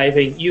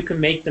skydiving, you can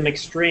make them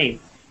extreme.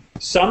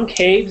 Some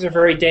caves are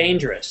very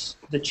dangerous.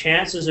 The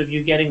chances of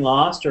you getting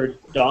lost or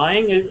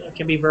dying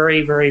can be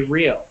very, very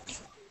real.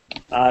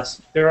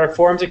 There are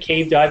forms of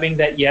cave diving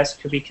that, yes,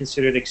 could be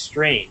considered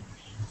extreme.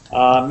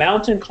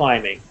 Mountain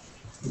climbing.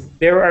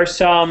 There are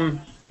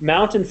some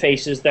mountain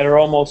faces that are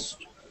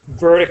almost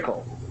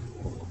vertical.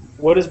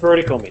 What does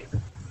vertical mean?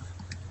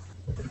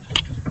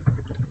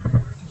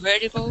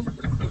 Vertical,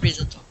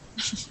 horizontal.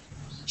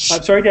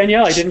 I'm sorry,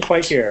 Danielle, I didn't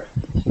quite hear.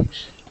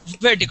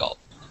 Vertical.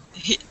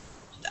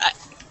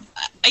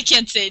 I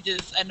can't say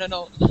this. I don't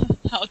know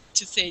how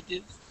to say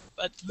this.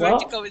 But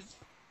vertical is...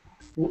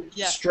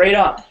 Yeah. Straight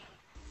up.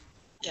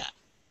 Yeah.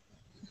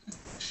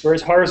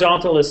 Whereas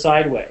horizontal is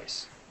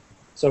sideways.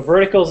 So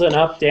vertical is an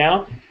up,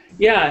 down.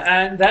 Yeah,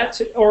 and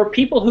that's... Or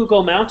people who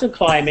go mountain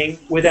climbing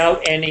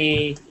without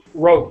any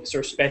ropes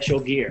or special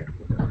gear.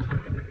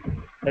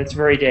 That's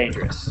very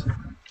dangerous.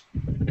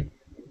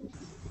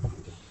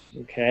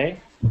 Okay.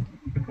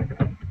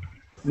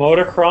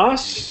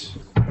 Motocross.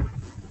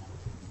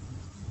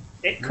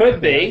 It could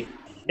be.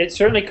 It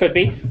certainly could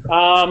be.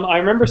 I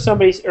remember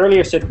somebody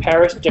earlier said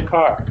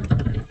Paris-Dakar.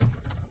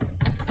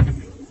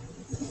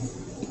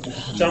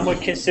 Some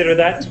would consider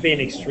that to be an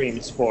extreme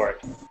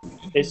sport.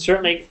 It's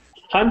certainly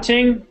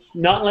hunting,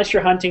 not unless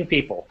you're hunting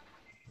people.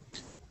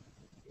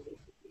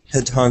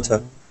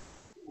 Headhunter.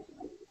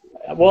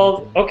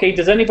 Well, okay,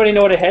 does anybody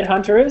know what a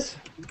headhunter is?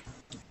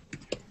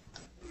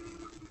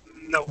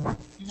 No.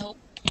 No.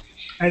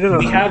 I don't know.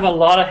 We have a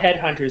lot of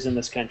headhunters in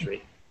this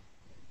country.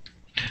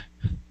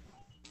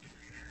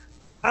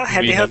 A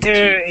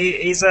headhunter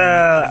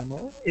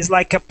is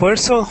like a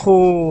person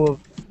who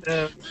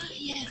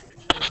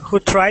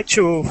try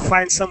to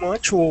find someone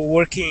to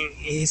work in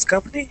his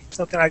company,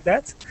 something like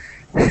that.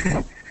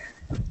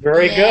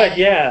 Very good,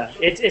 yeah.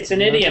 It's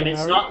an idiom.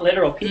 It's not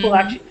literal. People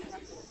actually.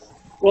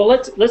 Well,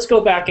 let's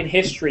go back in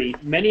history.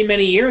 Many,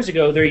 many years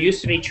ago, there used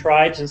to be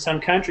tribes in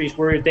some countries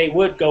where they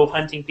would go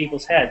hunting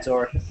people's heads,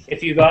 or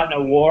if you got in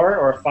a war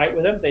or a fight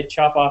with them, they'd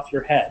chop off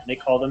your head. They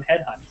call them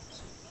headhunters.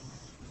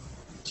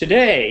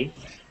 Today,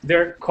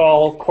 they're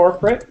called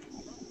corporate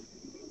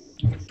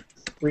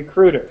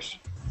recruiters.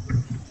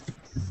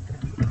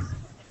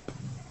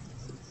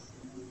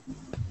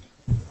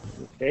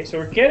 Okay, so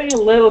we're getting a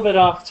little bit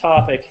off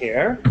topic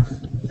here.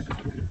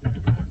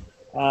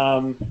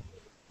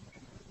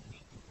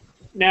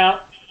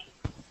 Now,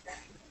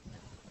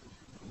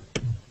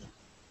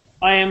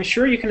 I am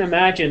sure you can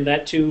imagine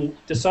that to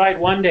decide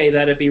one day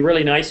that it'd be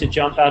really nice to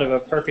jump out of a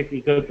perfectly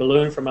good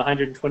balloon from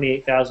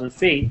 128,000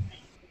 feet,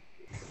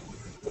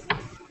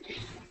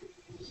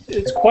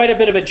 it's quite a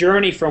bit of a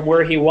journey from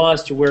where he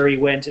was to where he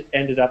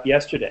ended up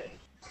yesterday.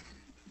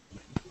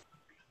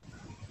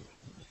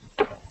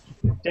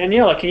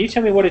 Daniela, can you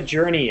tell me what a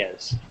journey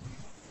is?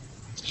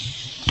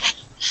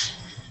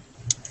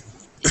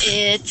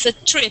 It's a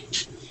trip.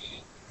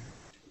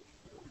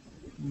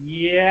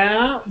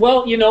 Yeah,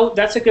 well, you know,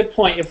 that's a good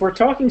point. If we're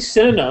talking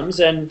synonyms,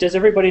 and does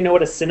everybody know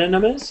what a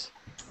synonym is?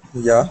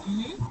 Yeah.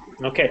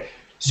 Okay,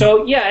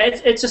 so yeah,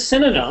 it's a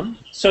synonym,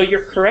 so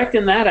you're correct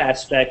in that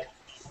aspect,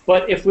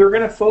 but if we're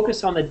going to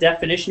focus on the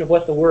definition of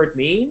what the word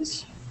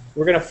means,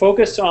 we're going to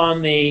focus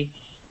on the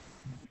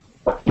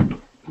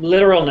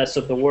literalness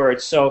of the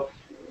word. So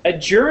a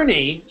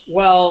journey,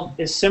 well,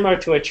 is similar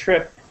to a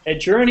trip. A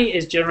journey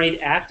is generally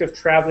the act of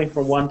traveling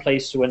from one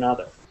place to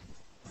another.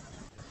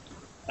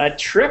 A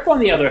trip, on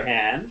the other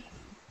hand,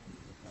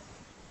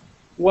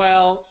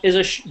 well, is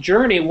a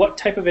journey. What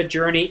type of a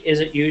journey is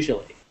it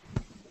usually?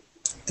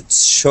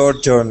 It's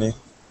short journey.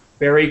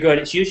 Very good.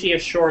 It's usually a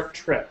short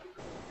trip.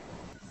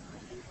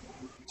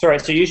 Sorry,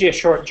 so usually a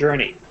short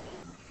journey.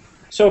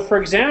 So,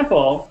 for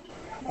example,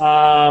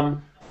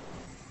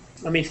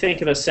 let me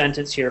think of a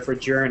sentence here for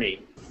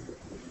journey.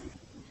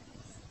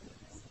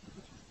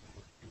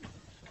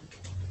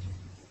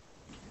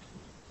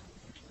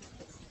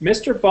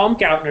 Mr.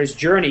 Baumgartner's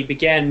journey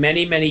began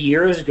many, many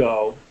years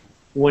ago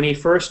when he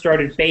first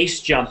started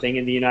base jumping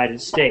in the United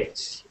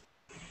States.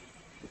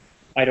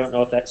 I don't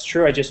know if that's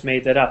true, I just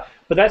made that up.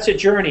 But that's a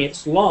journey,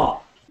 it's long.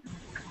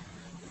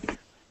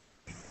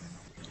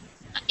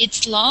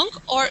 It's long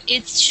or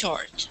it's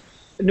short?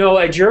 No,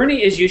 a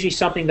journey is usually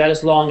something that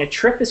is long. A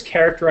trip is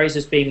characterized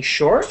as being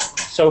short.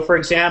 So, for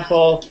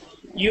example,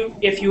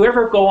 if you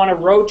ever go on a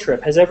road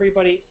trip, has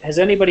anybody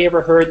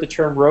ever heard the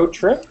term road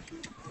trip?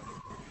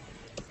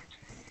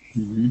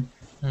 Mm-hmm.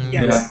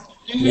 Yes.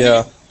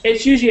 Yeah.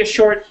 It's usually a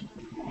short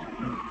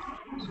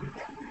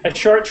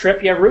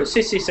trip. You have Route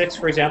 66,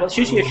 for example. It's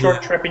usually a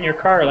short trip in your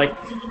car. Like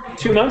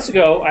 2 months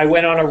ago, I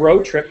went on a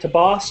road trip to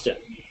Boston.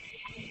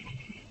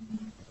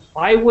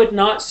 I would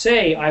not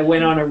say I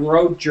went on a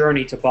road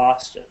journey to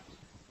Boston.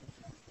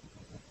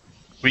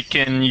 We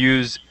can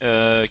use.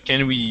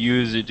 Can we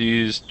use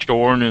this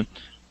journey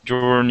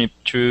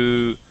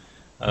to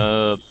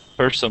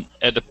person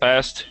at the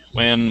past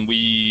when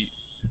they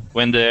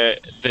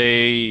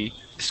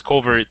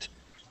discovered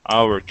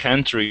our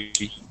country?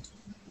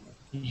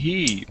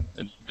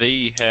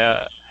 They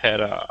had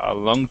a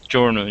long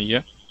journey,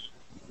 yeah.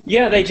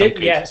 Yeah, they did.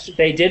 Yes,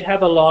 they did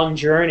have a long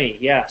journey.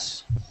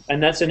 Yes,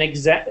 and that's an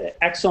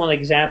excellent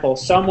example.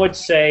 Some would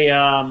say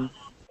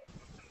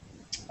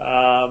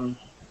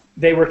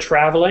they were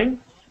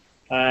traveling,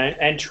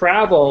 and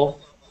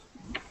travel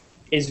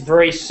is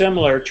very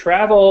similar.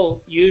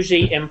 Travel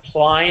usually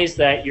implies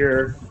that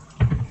you're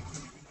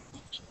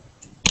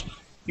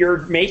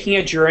making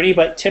a journey,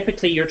 but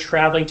typically you're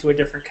traveling to a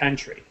different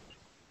country.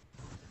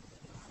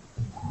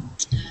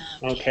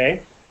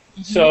 Okay.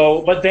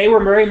 So, but they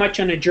were very much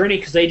on a journey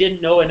because they didn't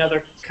know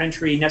another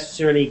country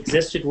necessarily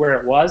existed where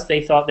it was.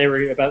 They thought they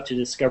were about to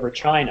discover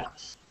China.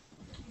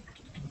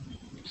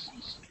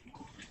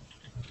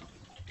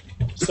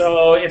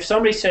 So if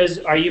somebody says,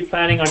 are you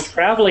planning on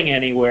traveling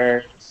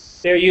anywhere,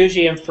 they're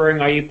usually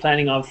inferring, are you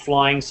planning on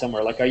flying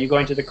somewhere? Like, are you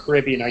going to the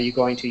Caribbean? Are you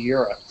going to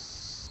Europe?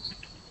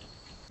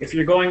 If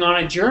you're going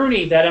on a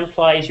journey, that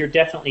implies you're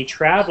definitely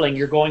traveling.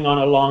 You're going on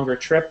a longer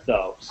trip,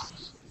 though.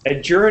 A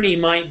journey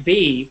might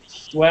be,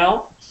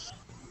 well,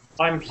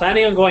 I'm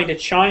planning on going to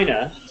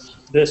China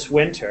this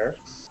winter.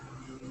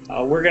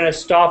 We're going to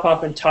stop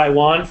up in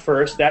Taiwan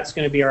first. That's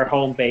going to be our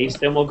home base.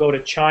 Then we'll go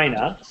to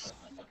China.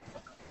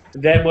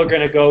 Then we're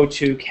going to go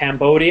to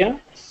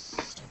Cambodia,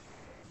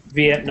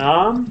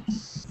 Vietnam,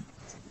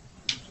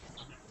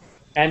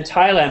 and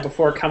Thailand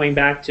before coming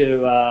back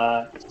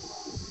to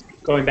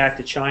going back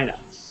to China.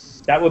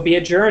 That would be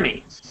a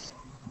journey.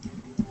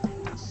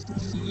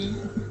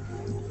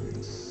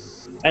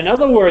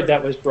 Another word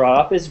that was brought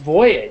up is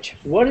voyage.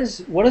 What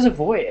is a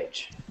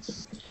voyage?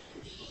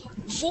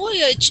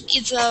 Voyage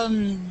is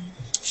a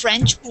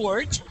French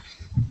word.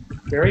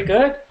 Very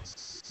good.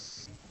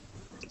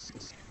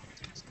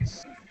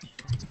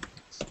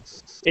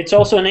 It's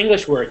also an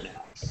English word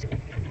now.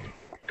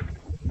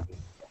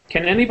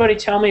 Can anybody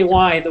tell me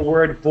why the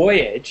word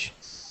voyage,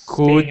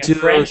 being a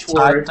French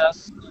word,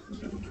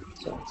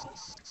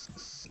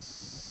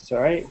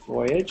 sorry,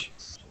 voyage.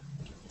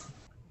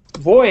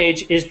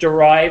 Voyage is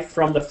derived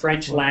from the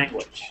French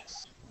language.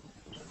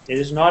 It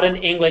is not an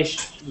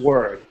English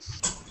word,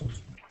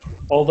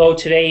 although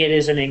today it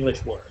is an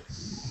English word.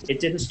 It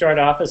didn't start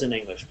off as an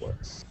English word.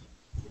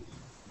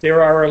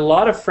 There are a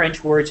lot of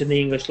French words in the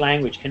English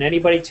language. Can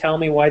anybody tell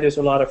me why there's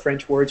a lot of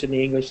French words in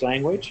the English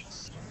language?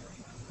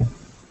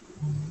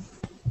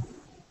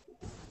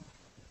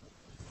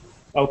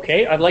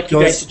 Okay, I'd like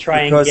you guys to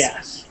try and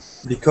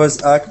guess.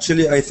 Because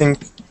actually I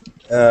think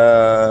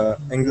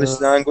English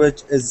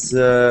language is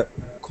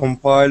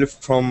compiled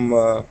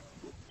from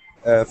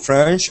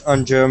French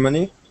and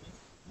Germany.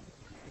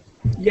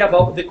 Yeah,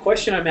 but the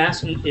question I'm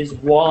asking is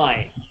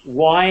why?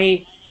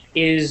 Why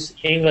is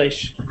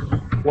English,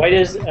 why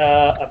does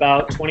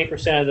about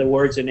 20% of the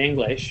words in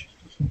English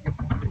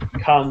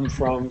come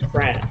from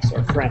France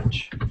or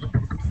French?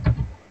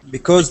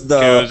 Because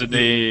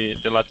the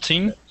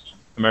Latin,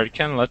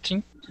 American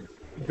Latin?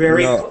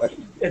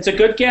 It's a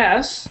good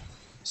guess.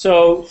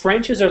 So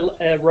French is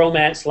a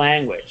Romance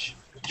language.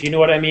 Do you know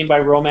what I mean by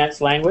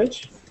Romance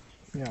language?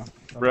 Yeah.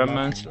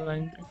 Romance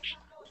language?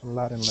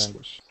 Latin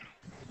language.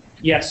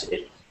 Yes,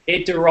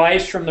 it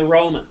derives from the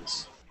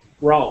Romans,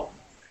 Rome.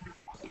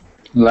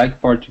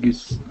 Like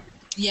Portuguese.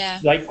 Yeah.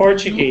 Like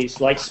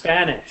Portuguese, like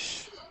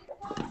Spanish.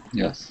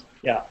 Yes.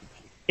 Yeah.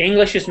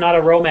 English is not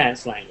a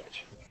Romance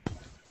language.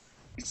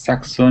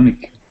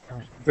 Saxonic.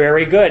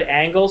 Very good.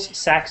 Angles,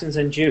 Saxons,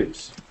 and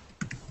Jews.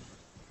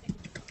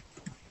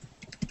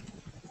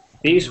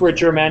 These were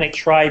Germanic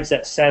tribes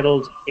that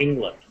settled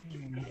England.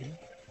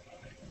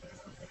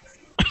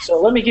 So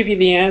let me give you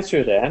the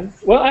answer then.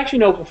 Well, actually,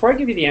 no, before I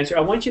give you the answer,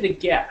 I want you to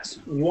guess.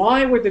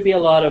 Why would there be a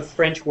lot of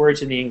French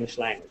words in the English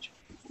language?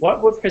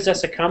 What would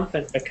possess a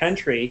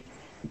country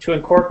to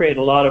incorporate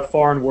a lot of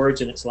foreign words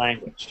in its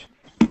language?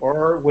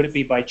 Or would it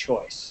be by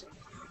choice?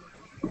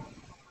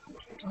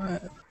 I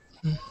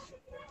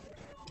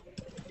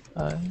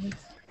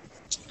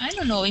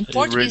don't know. In I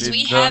Portuguese,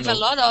 really we don't have a know.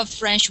 lot of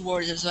French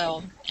words as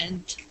well,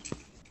 and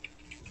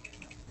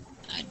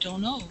I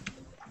don't know.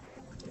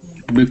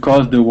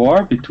 Because the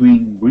war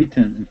between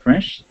Britain and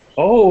France.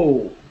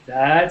 Oh,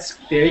 there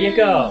you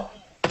go.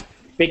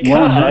 100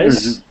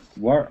 Because,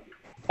 war.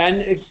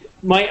 and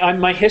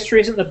my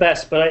history isn't the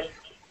best, but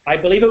I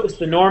believe it was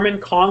the Norman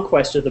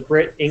conquest of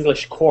the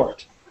English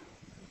court.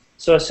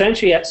 So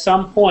essentially, at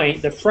some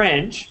point, the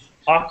French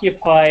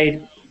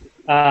occupied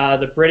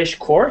the British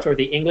court or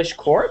the English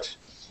court.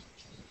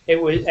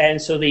 And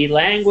so the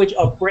language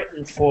of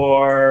Britain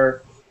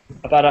for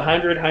about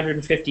 100,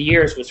 150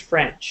 years was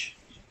French.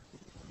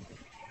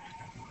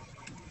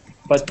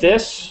 But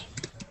this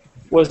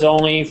was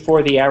only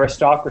for the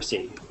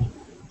aristocracy.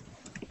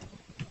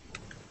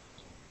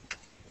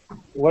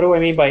 What do I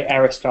mean by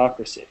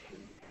aristocracy?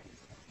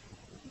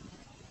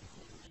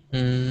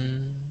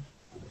 The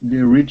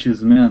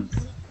richest men.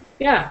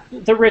 Yeah,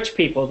 the rich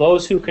people,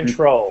 those who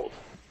controlled.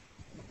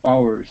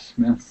 Powers,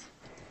 yes.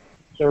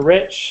 The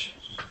rich,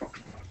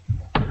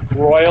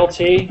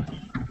 royalty.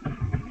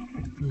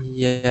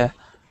 Yeah.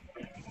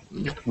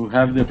 Who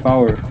have the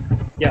power.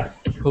 Yeah.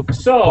 Who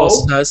So-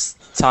 possess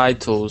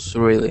titles,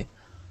 really.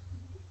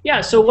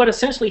 Yeah, so what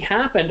essentially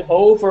happened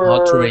over...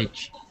 Not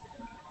rich.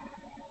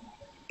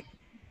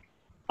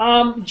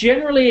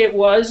 Generally, it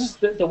was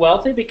the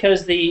wealthy,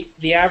 because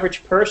the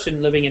average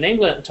person living in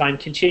England at the time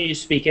continued to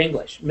speak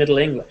English, Middle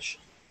English.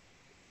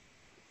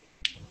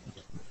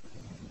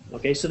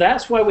 Okay, so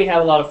that's why we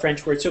have a lot of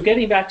French words. So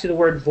getting back to the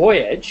word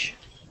voyage,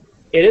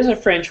 it is a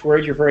French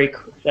word.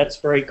 That's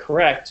very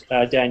correct,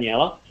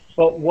 Daniela.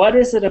 But what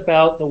is it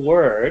about the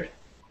word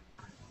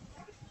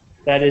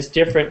that is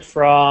different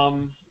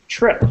from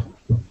trip?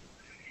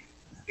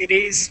 It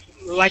is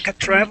like a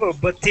travel,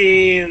 but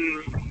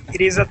it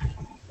is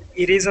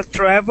a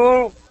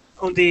travel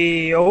on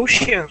the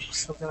ocean,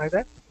 something like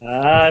that.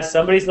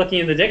 Somebody's looking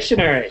in the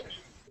dictionary.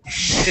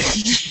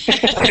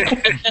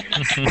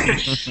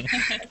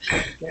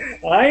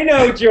 I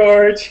know,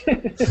 George.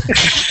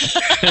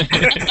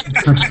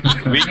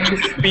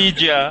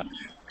 Wikipedia.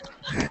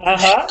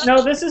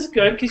 No, this is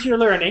good because you're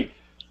learning.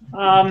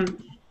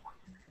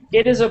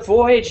 It is a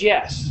voyage,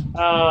 yes.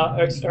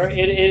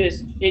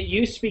 It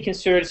used to be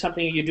considered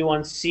something you do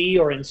on sea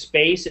or in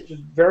space. It's a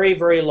very,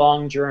 very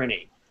long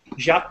journey.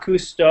 Jacques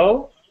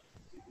Cousteau,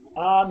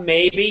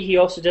 maybe. He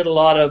also did a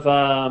lot of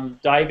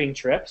diving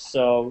trips,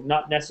 so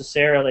not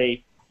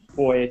necessarily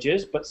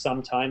voyages, but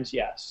sometimes,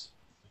 yes.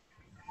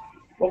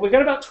 Well, we've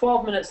got about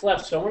 12 minutes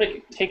left, so I want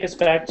to take us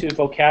back to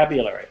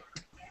vocabulary.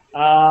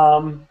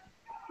 One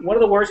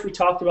of the words we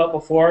talked about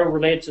before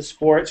related to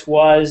sports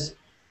was,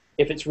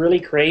 if it's really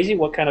crazy,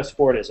 what kind of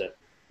sport is it?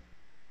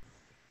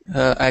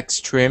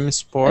 Extreme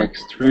sport.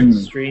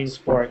 Extreme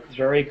sport.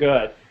 Very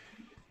good.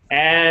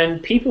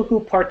 And people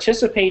who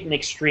participate in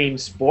extreme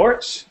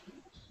sports,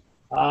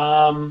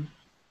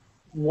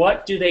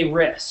 what do they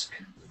risk?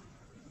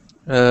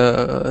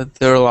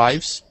 Their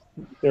lives.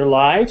 Their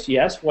lives,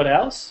 yes. What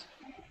else?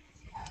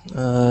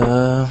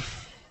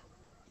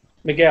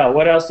 Miguel,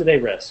 what else do they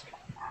risk?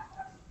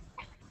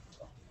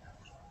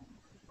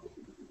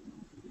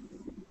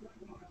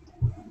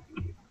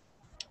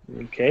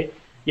 Okay.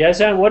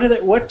 Yazan,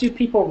 what do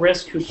people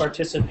risk who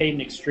participate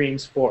in extreme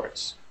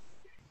sports?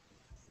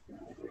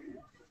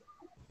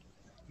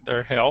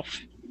 Their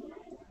health.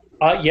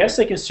 Yes,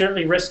 they can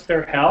certainly risk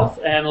their health.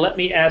 And let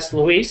me ask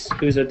Luis,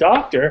 who's a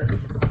doctor,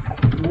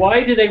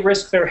 why do they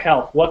risk their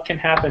health? What can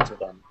happen to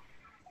them?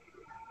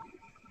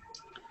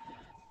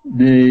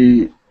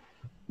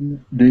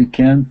 They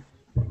can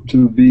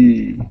to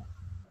be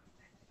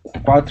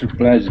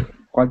quadriplegic.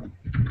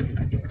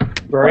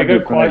 Very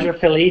good,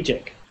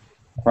 quadriplegic.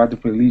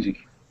 Quadriplegic.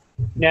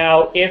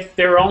 Now, if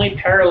they're only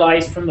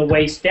paralyzed from the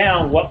waist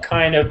down, what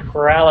kind of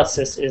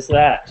paralysis is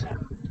that?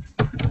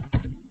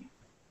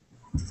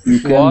 You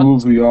can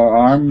move your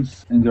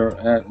arms and your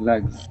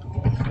legs.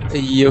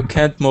 You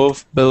can't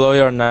move below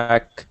your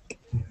neck.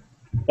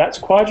 That's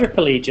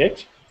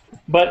quadriplegic.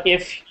 But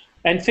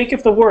and think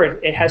of the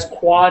word, it has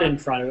quad in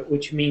front of it,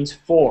 which means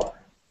four.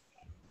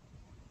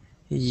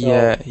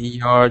 Yeah,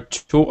 your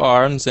 2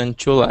 arms and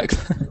 2 legs.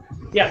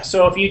 Yeah,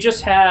 so if you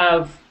just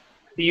have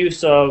the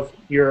use of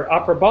your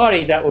upper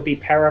body, that would be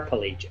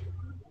paraplegic.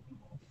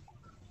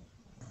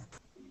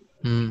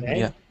 Okay?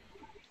 Yeah.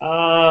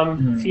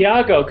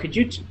 Thiago, could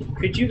you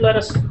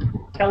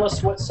tell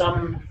us what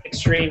some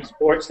extreme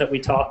sports that we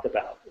talked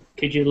about?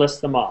 Could you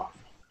list them off?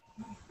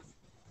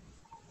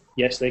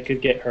 Yes, they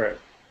could get hurt.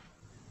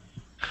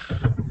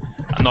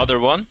 Another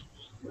one?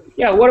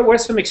 Yeah, what are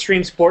some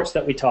extreme sports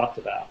that we talked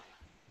about?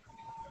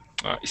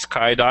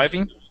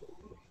 Skydiving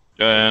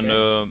and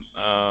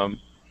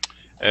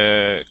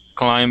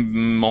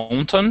climb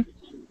mountain.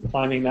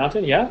 Climbing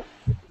mountain, yeah.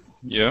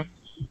 Yeah.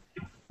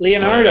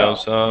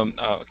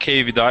 Leonardo.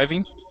 Cave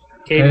diving.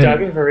 Cave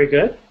diving, very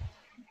good.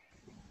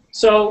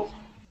 So,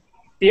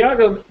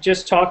 Thiago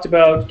just talked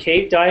about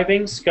cave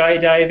diving,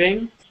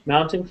 skydiving,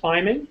 mountain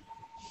climbing.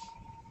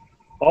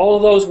 All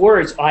of those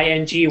words,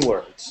 ing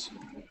words.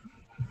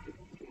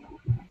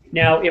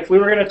 Now, if we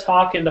were going to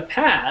talk in the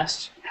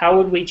past, how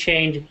would we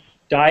change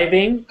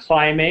diving,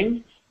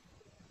 climbing,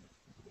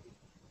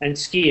 and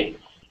skiing?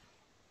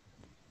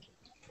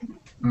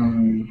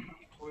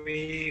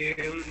 We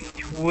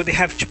would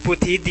have to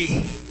put ed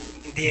in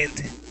the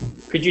end.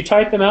 Could you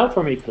type them out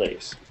for me,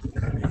 please?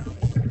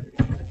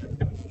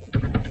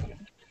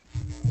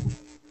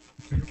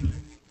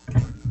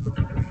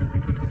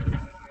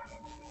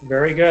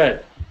 Very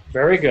good.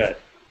 Very good.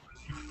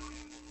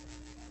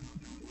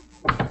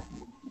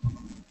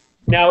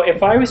 Now,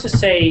 if I was to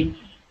say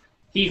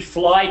he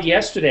flied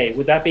yesterday,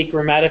 would that be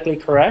grammatically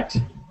correct?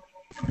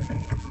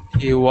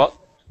 He what?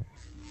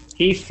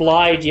 He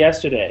flied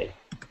yesterday.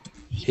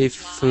 He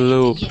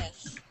flew.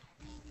 Yes.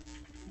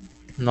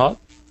 Not?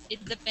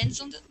 It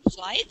depends on the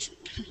flight.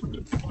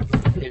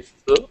 He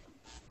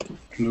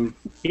flew.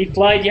 He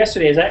flied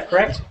yesterday, is that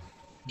correct?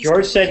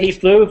 George said he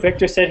flew.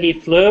 Victor said he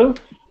flew.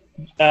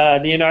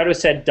 Leonardo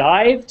said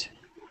dived.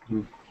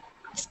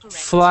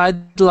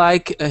 Flight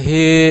like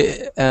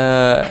he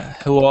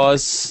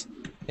was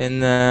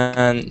in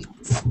a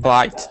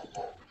flight,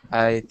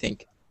 I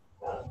think.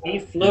 He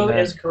flew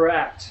is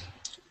correct.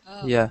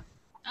 Oh. Yeah.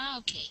 Ah,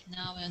 okay.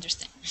 Now I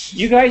understand.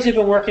 You guys have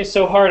been working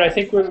so hard. I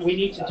think we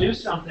need to do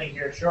something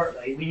here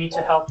shortly. We need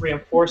to help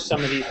reinforce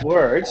some of these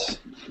words.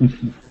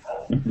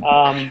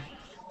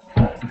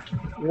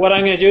 What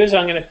I'm going to do is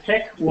I'm going to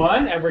pick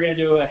one, and we're going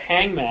to do a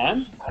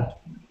hangman.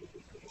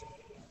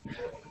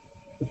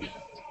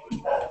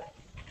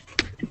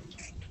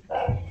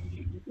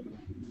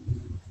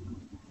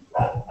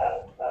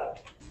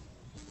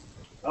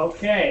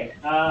 Okay,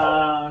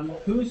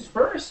 who's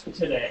first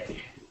today?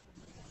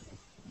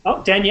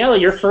 Oh, Daniela,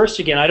 you're first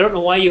again. I don't know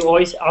why you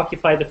always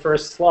occupy the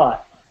first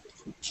slot.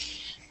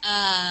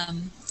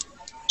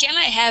 Can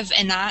I have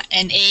an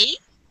A?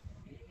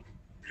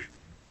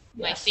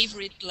 My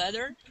favorite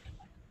letter?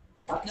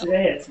 Not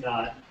today, it's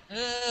not.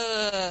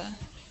 Uh,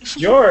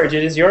 George,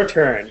 it is your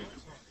turn.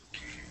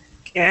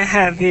 Can I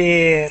have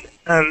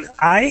an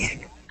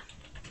I?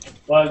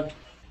 Well,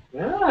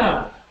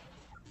 yeah.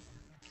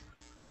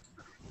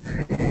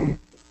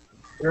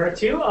 There are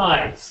two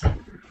I's.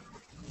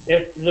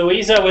 If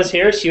Louisa was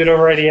here, she would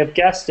already have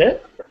guessed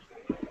it.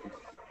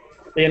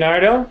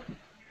 Leonardo?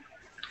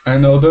 I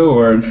know the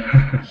word.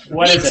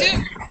 What is it?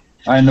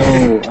 I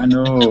know.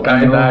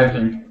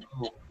 Skydiving.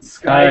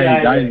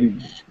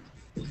 Skydiving.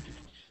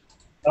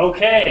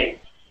 Okay.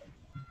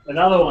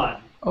 Another one.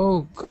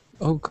 Oh,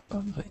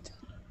 wait.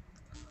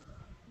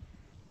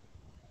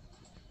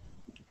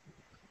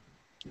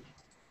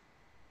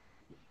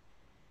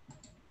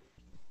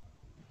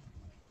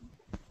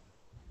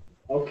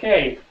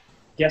 Okay.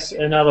 Guess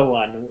another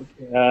one.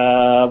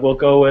 We'll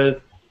go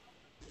with.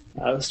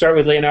 Start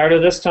with Leonardo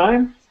this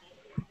time.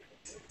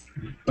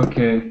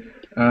 Okay.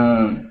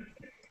 Can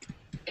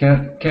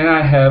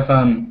I have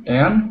an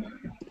N?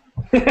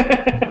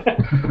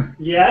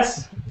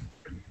 Yes.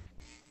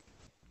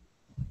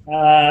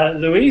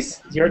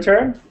 Luis, it's your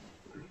turn.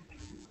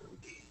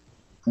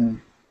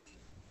 Can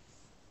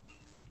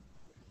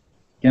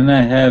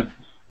I have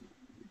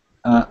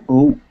an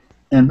O?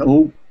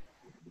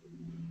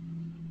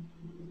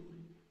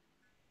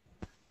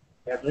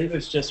 I believe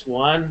it's just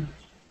one.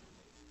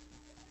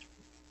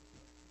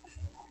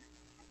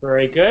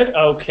 Very good.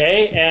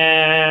 Okay,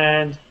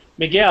 and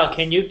Miguel,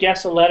 can you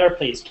guess a letter,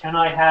 please? Can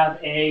I have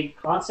a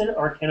consonant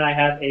or can I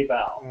have a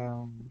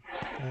vowel?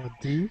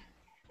 D.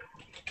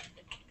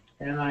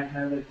 Can I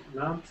have a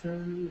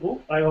mountain? Oh,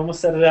 I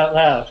almost said it out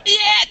loud.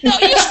 yeah, no,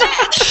 you said,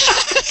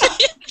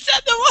 you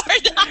said the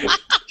word.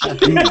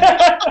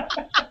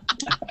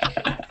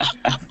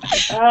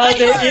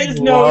 There is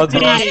no D.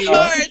 I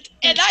heard,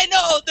 and I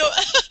know.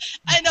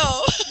 I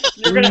know.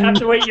 You're going to have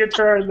to wait your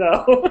turn,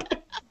 though.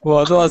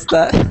 What was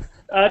that?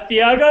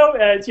 Thiago,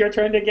 it's your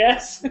turn to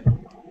guess.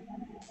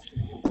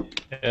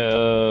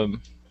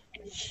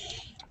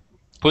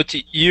 Put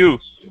U.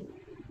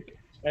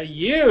 A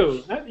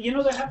U. You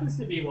know, there happens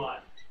to be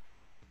one.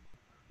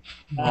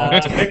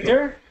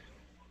 Victor?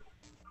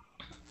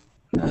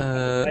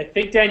 I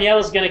think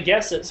Daniela's going to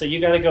guess it, so you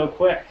got to go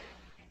quick.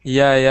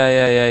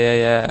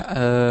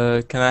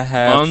 Yeah. Can I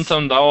have...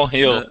 Mountain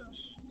downhill.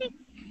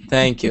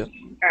 Thank you.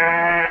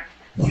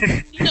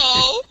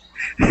 No.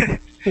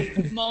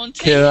 Mountain.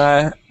 Can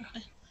I...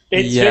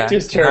 It's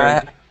Victor's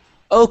turn.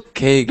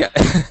 Okay,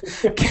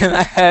 guys. Can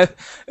I have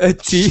a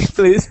T,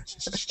 please?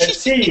 A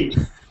T.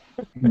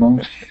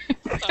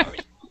 Sorry.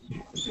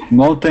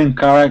 Mountain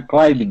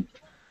climbing.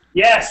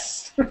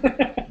 Yes.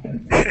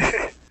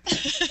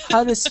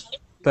 How do you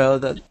spell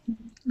that?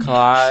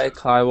 Cly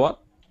what?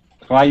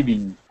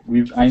 Climbing.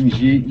 with ing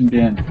in the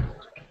end.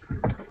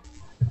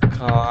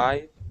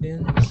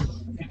 Climbing.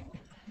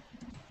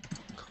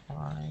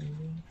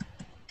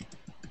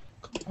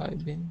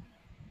 Climbing.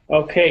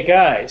 Okay,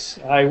 guys,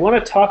 I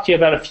want to talk to you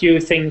about a few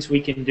things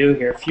we can do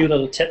here, a few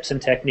little tips and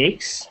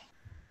techniques.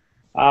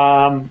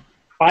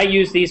 I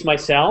use these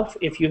myself.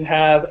 If you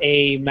have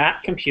a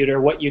Mac computer,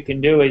 what you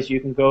can do is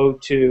you can go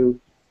to,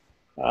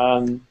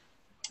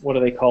 what do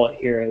they call it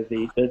here,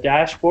 the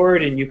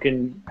dashboard, and you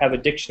can have a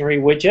dictionary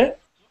widget,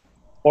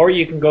 or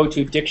you can go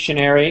to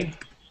dictionary.com.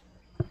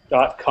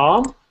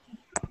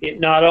 It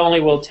not only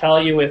will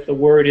tell you if the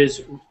word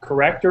is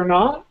correct or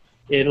not,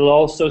 it'll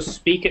also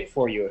speak it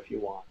for you if you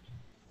want.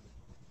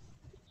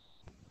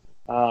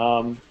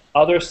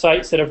 Other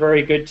sites that are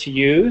very good to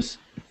use,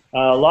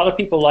 a lot of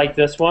people like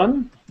this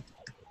one,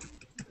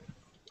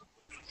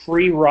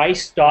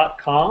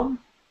 freerice.com.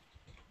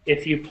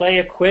 If you play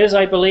a quiz,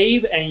 I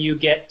believe, and you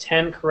get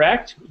 10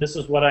 correct, this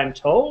is what I'm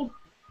told,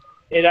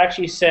 it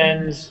actually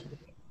sends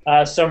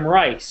some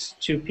rice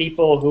to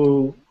people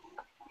who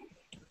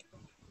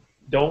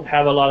don't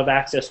have a lot of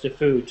access to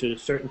food to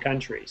certain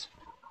countries.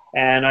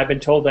 And I've been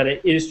told that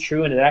it is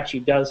true and it actually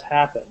does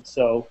happen.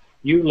 So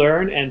you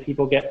learn and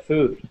people get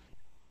food.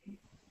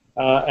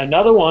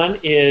 Another one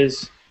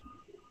is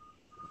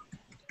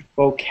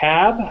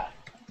vocabulary.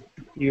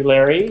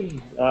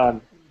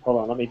 Hold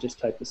on, let me just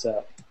type this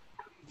out.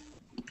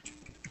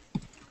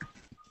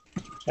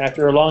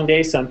 After a long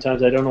day,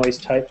 sometimes I don't always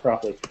type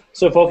properly.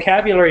 So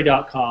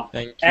vocabulary.com.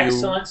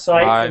 Excellent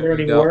site for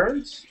learning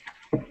words.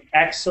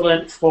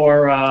 Excellent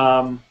for,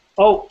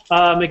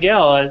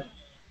 Miguel,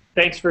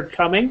 thanks for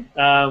coming.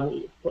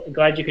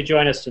 Glad you could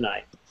join us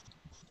tonight.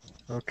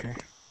 Okay.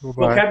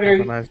 Goodbye. Vocabulary.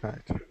 Have a nice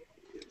night.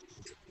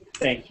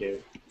 Thank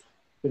you.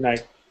 Good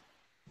night.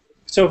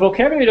 So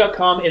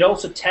vocabulary.com, it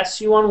also tests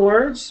you on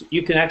words.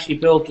 You can actually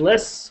build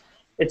lists.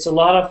 It's a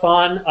lot of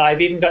fun. I've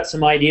even got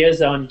some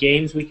ideas on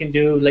games we can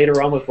do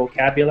later on with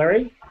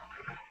vocabulary.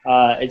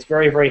 It's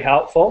very, very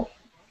helpful.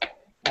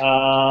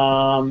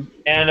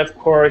 And of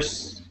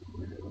course,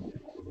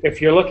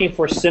 if you're looking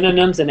for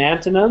synonyms and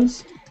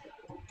antonyms,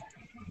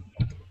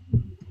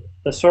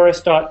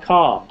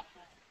 thesaurus.com.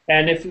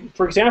 And if,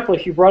 for example,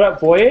 if you brought up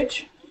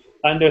voyage,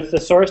 under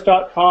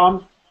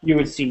thesaurus.com, you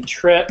would see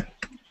trip,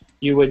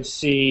 you would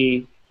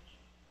see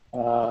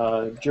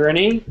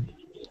journey,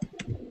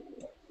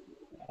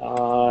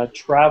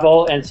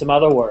 travel, and some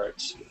other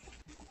words.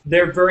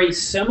 They're very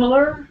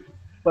similar,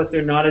 but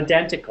they're not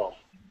identical.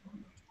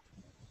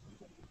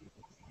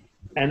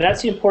 And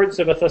that's the importance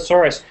of a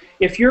thesaurus.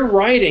 If you're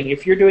writing,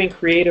 if you're doing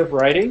creative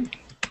writing,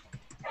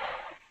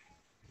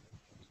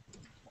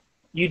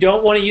 you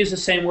don't want to use the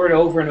same word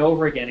over and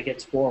over again. It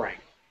gets boring.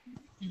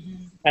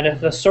 Mm-hmm. And a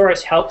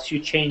thesaurus helps you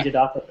change it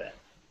up a bit.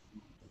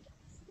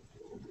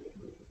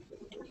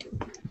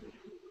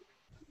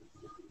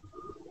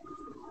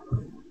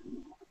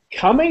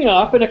 Coming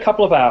up in a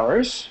couple of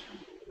hours,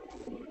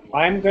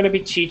 I'm going to be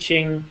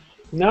teaching.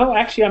 No,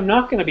 actually, I'm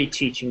not going to be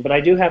teaching, but I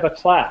do have a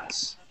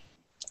class.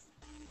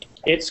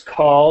 It's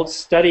called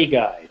Study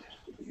Guide.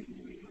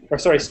 Or,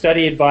 sorry,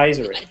 Study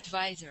Advisory.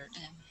 Advisor.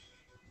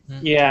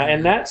 Yeah,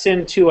 and that's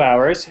in 2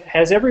 hours.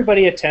 Has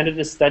everybody attended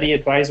a Study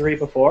Advisory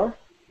before?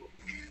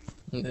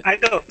 I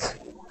don't.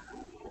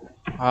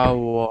 I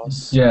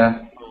was.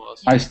 Yeah.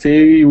 I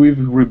stay with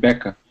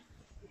Rebecca.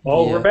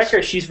 Oh, yes.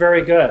 Rebecca, she's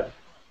very good.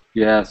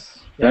 Yes,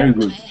 very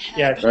good.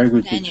 Yeah, very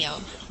good.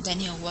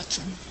 Daniel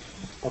Watson.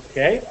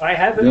 Okay, I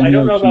haven't. I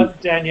don't know about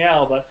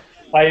Danielle, but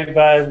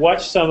I've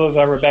watched some of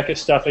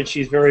Rebecca's stuff, and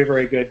she's very,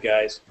 very good,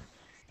 guys.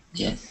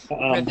 Yes,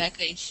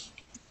 Rebecca is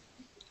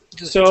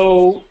good.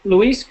 So,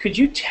 Luis, could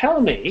you tell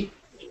me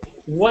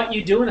what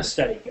you do in a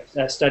study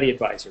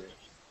advisory?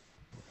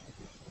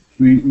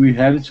 We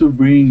have to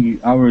bring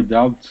our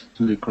doubts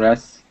to the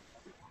class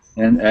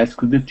and ask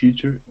the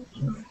teacher.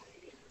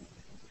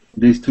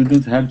 The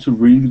students have to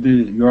bring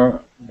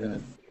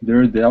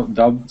their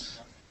doubts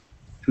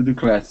to the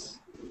class.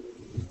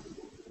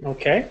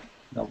 Okay.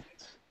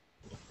 Doubts.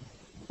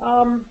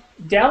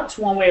 Doubt's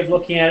one way of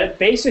looking at it.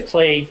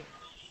 Basically,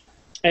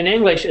 in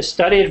English, a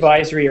study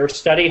advisory or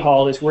study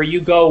hall is where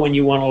you go when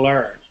you want to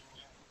learn.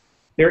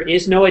 There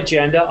is no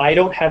agenda. I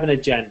don't have an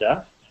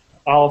agenda.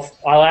 I'll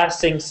ask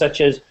things such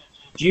as,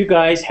 do you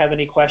guys have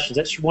any questions?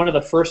 That's one of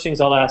the first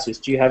things I'll ask is,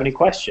 do you have any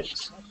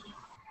questions?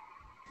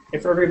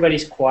 If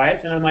everybody's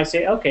quiet, then I might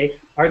say, okay,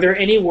 are there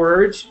any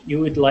words you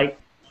would like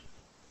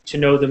to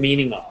know the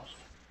meaning of?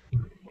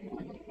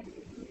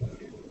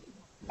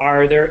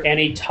 Are there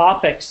any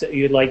topics that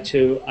you'd like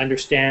to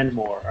understand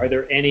more? Are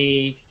there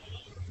any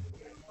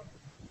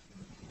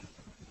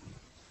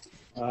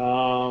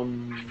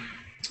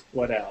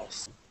what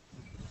else?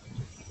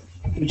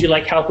 Would you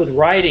like help with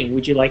writing?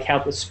 Would you like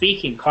help with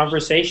speaking,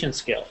 conversation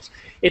skills?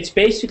 It's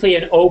basically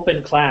an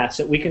open class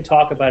that we can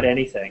talk about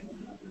anything.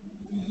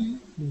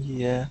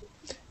 Yeah.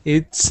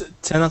 It's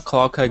 10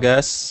 o'clock, I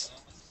guess.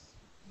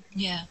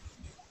 Yeah.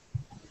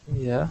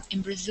 Yeah.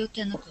 In Brazil,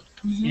 10 o'clock.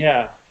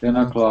 Yeah. 10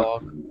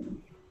 o'clock.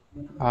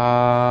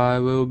 I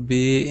will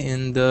be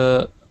in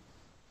the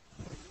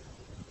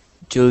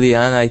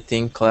Juliana, I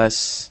think,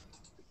 class.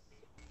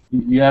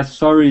 Yeah,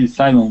 sorry,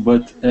 Simon,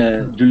 but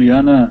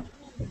Juliana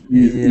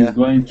is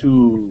going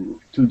to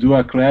do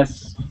a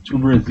class to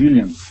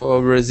Brazilians.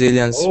 For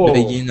Brazilians,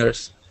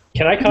 beginners.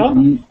 Can I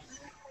come?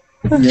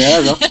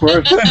 Yes, of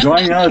course.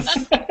 Join us.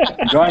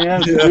 Join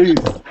us, please.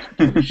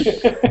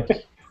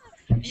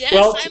 Yes,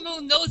 Well,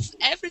 Simon knows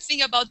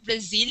everything about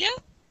Brasilia.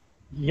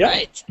 Yeah.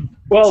 Right?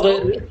 Well, So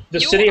the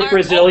you city of are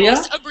Brasilia.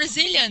 almost a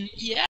Brazilian.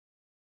 Yeah.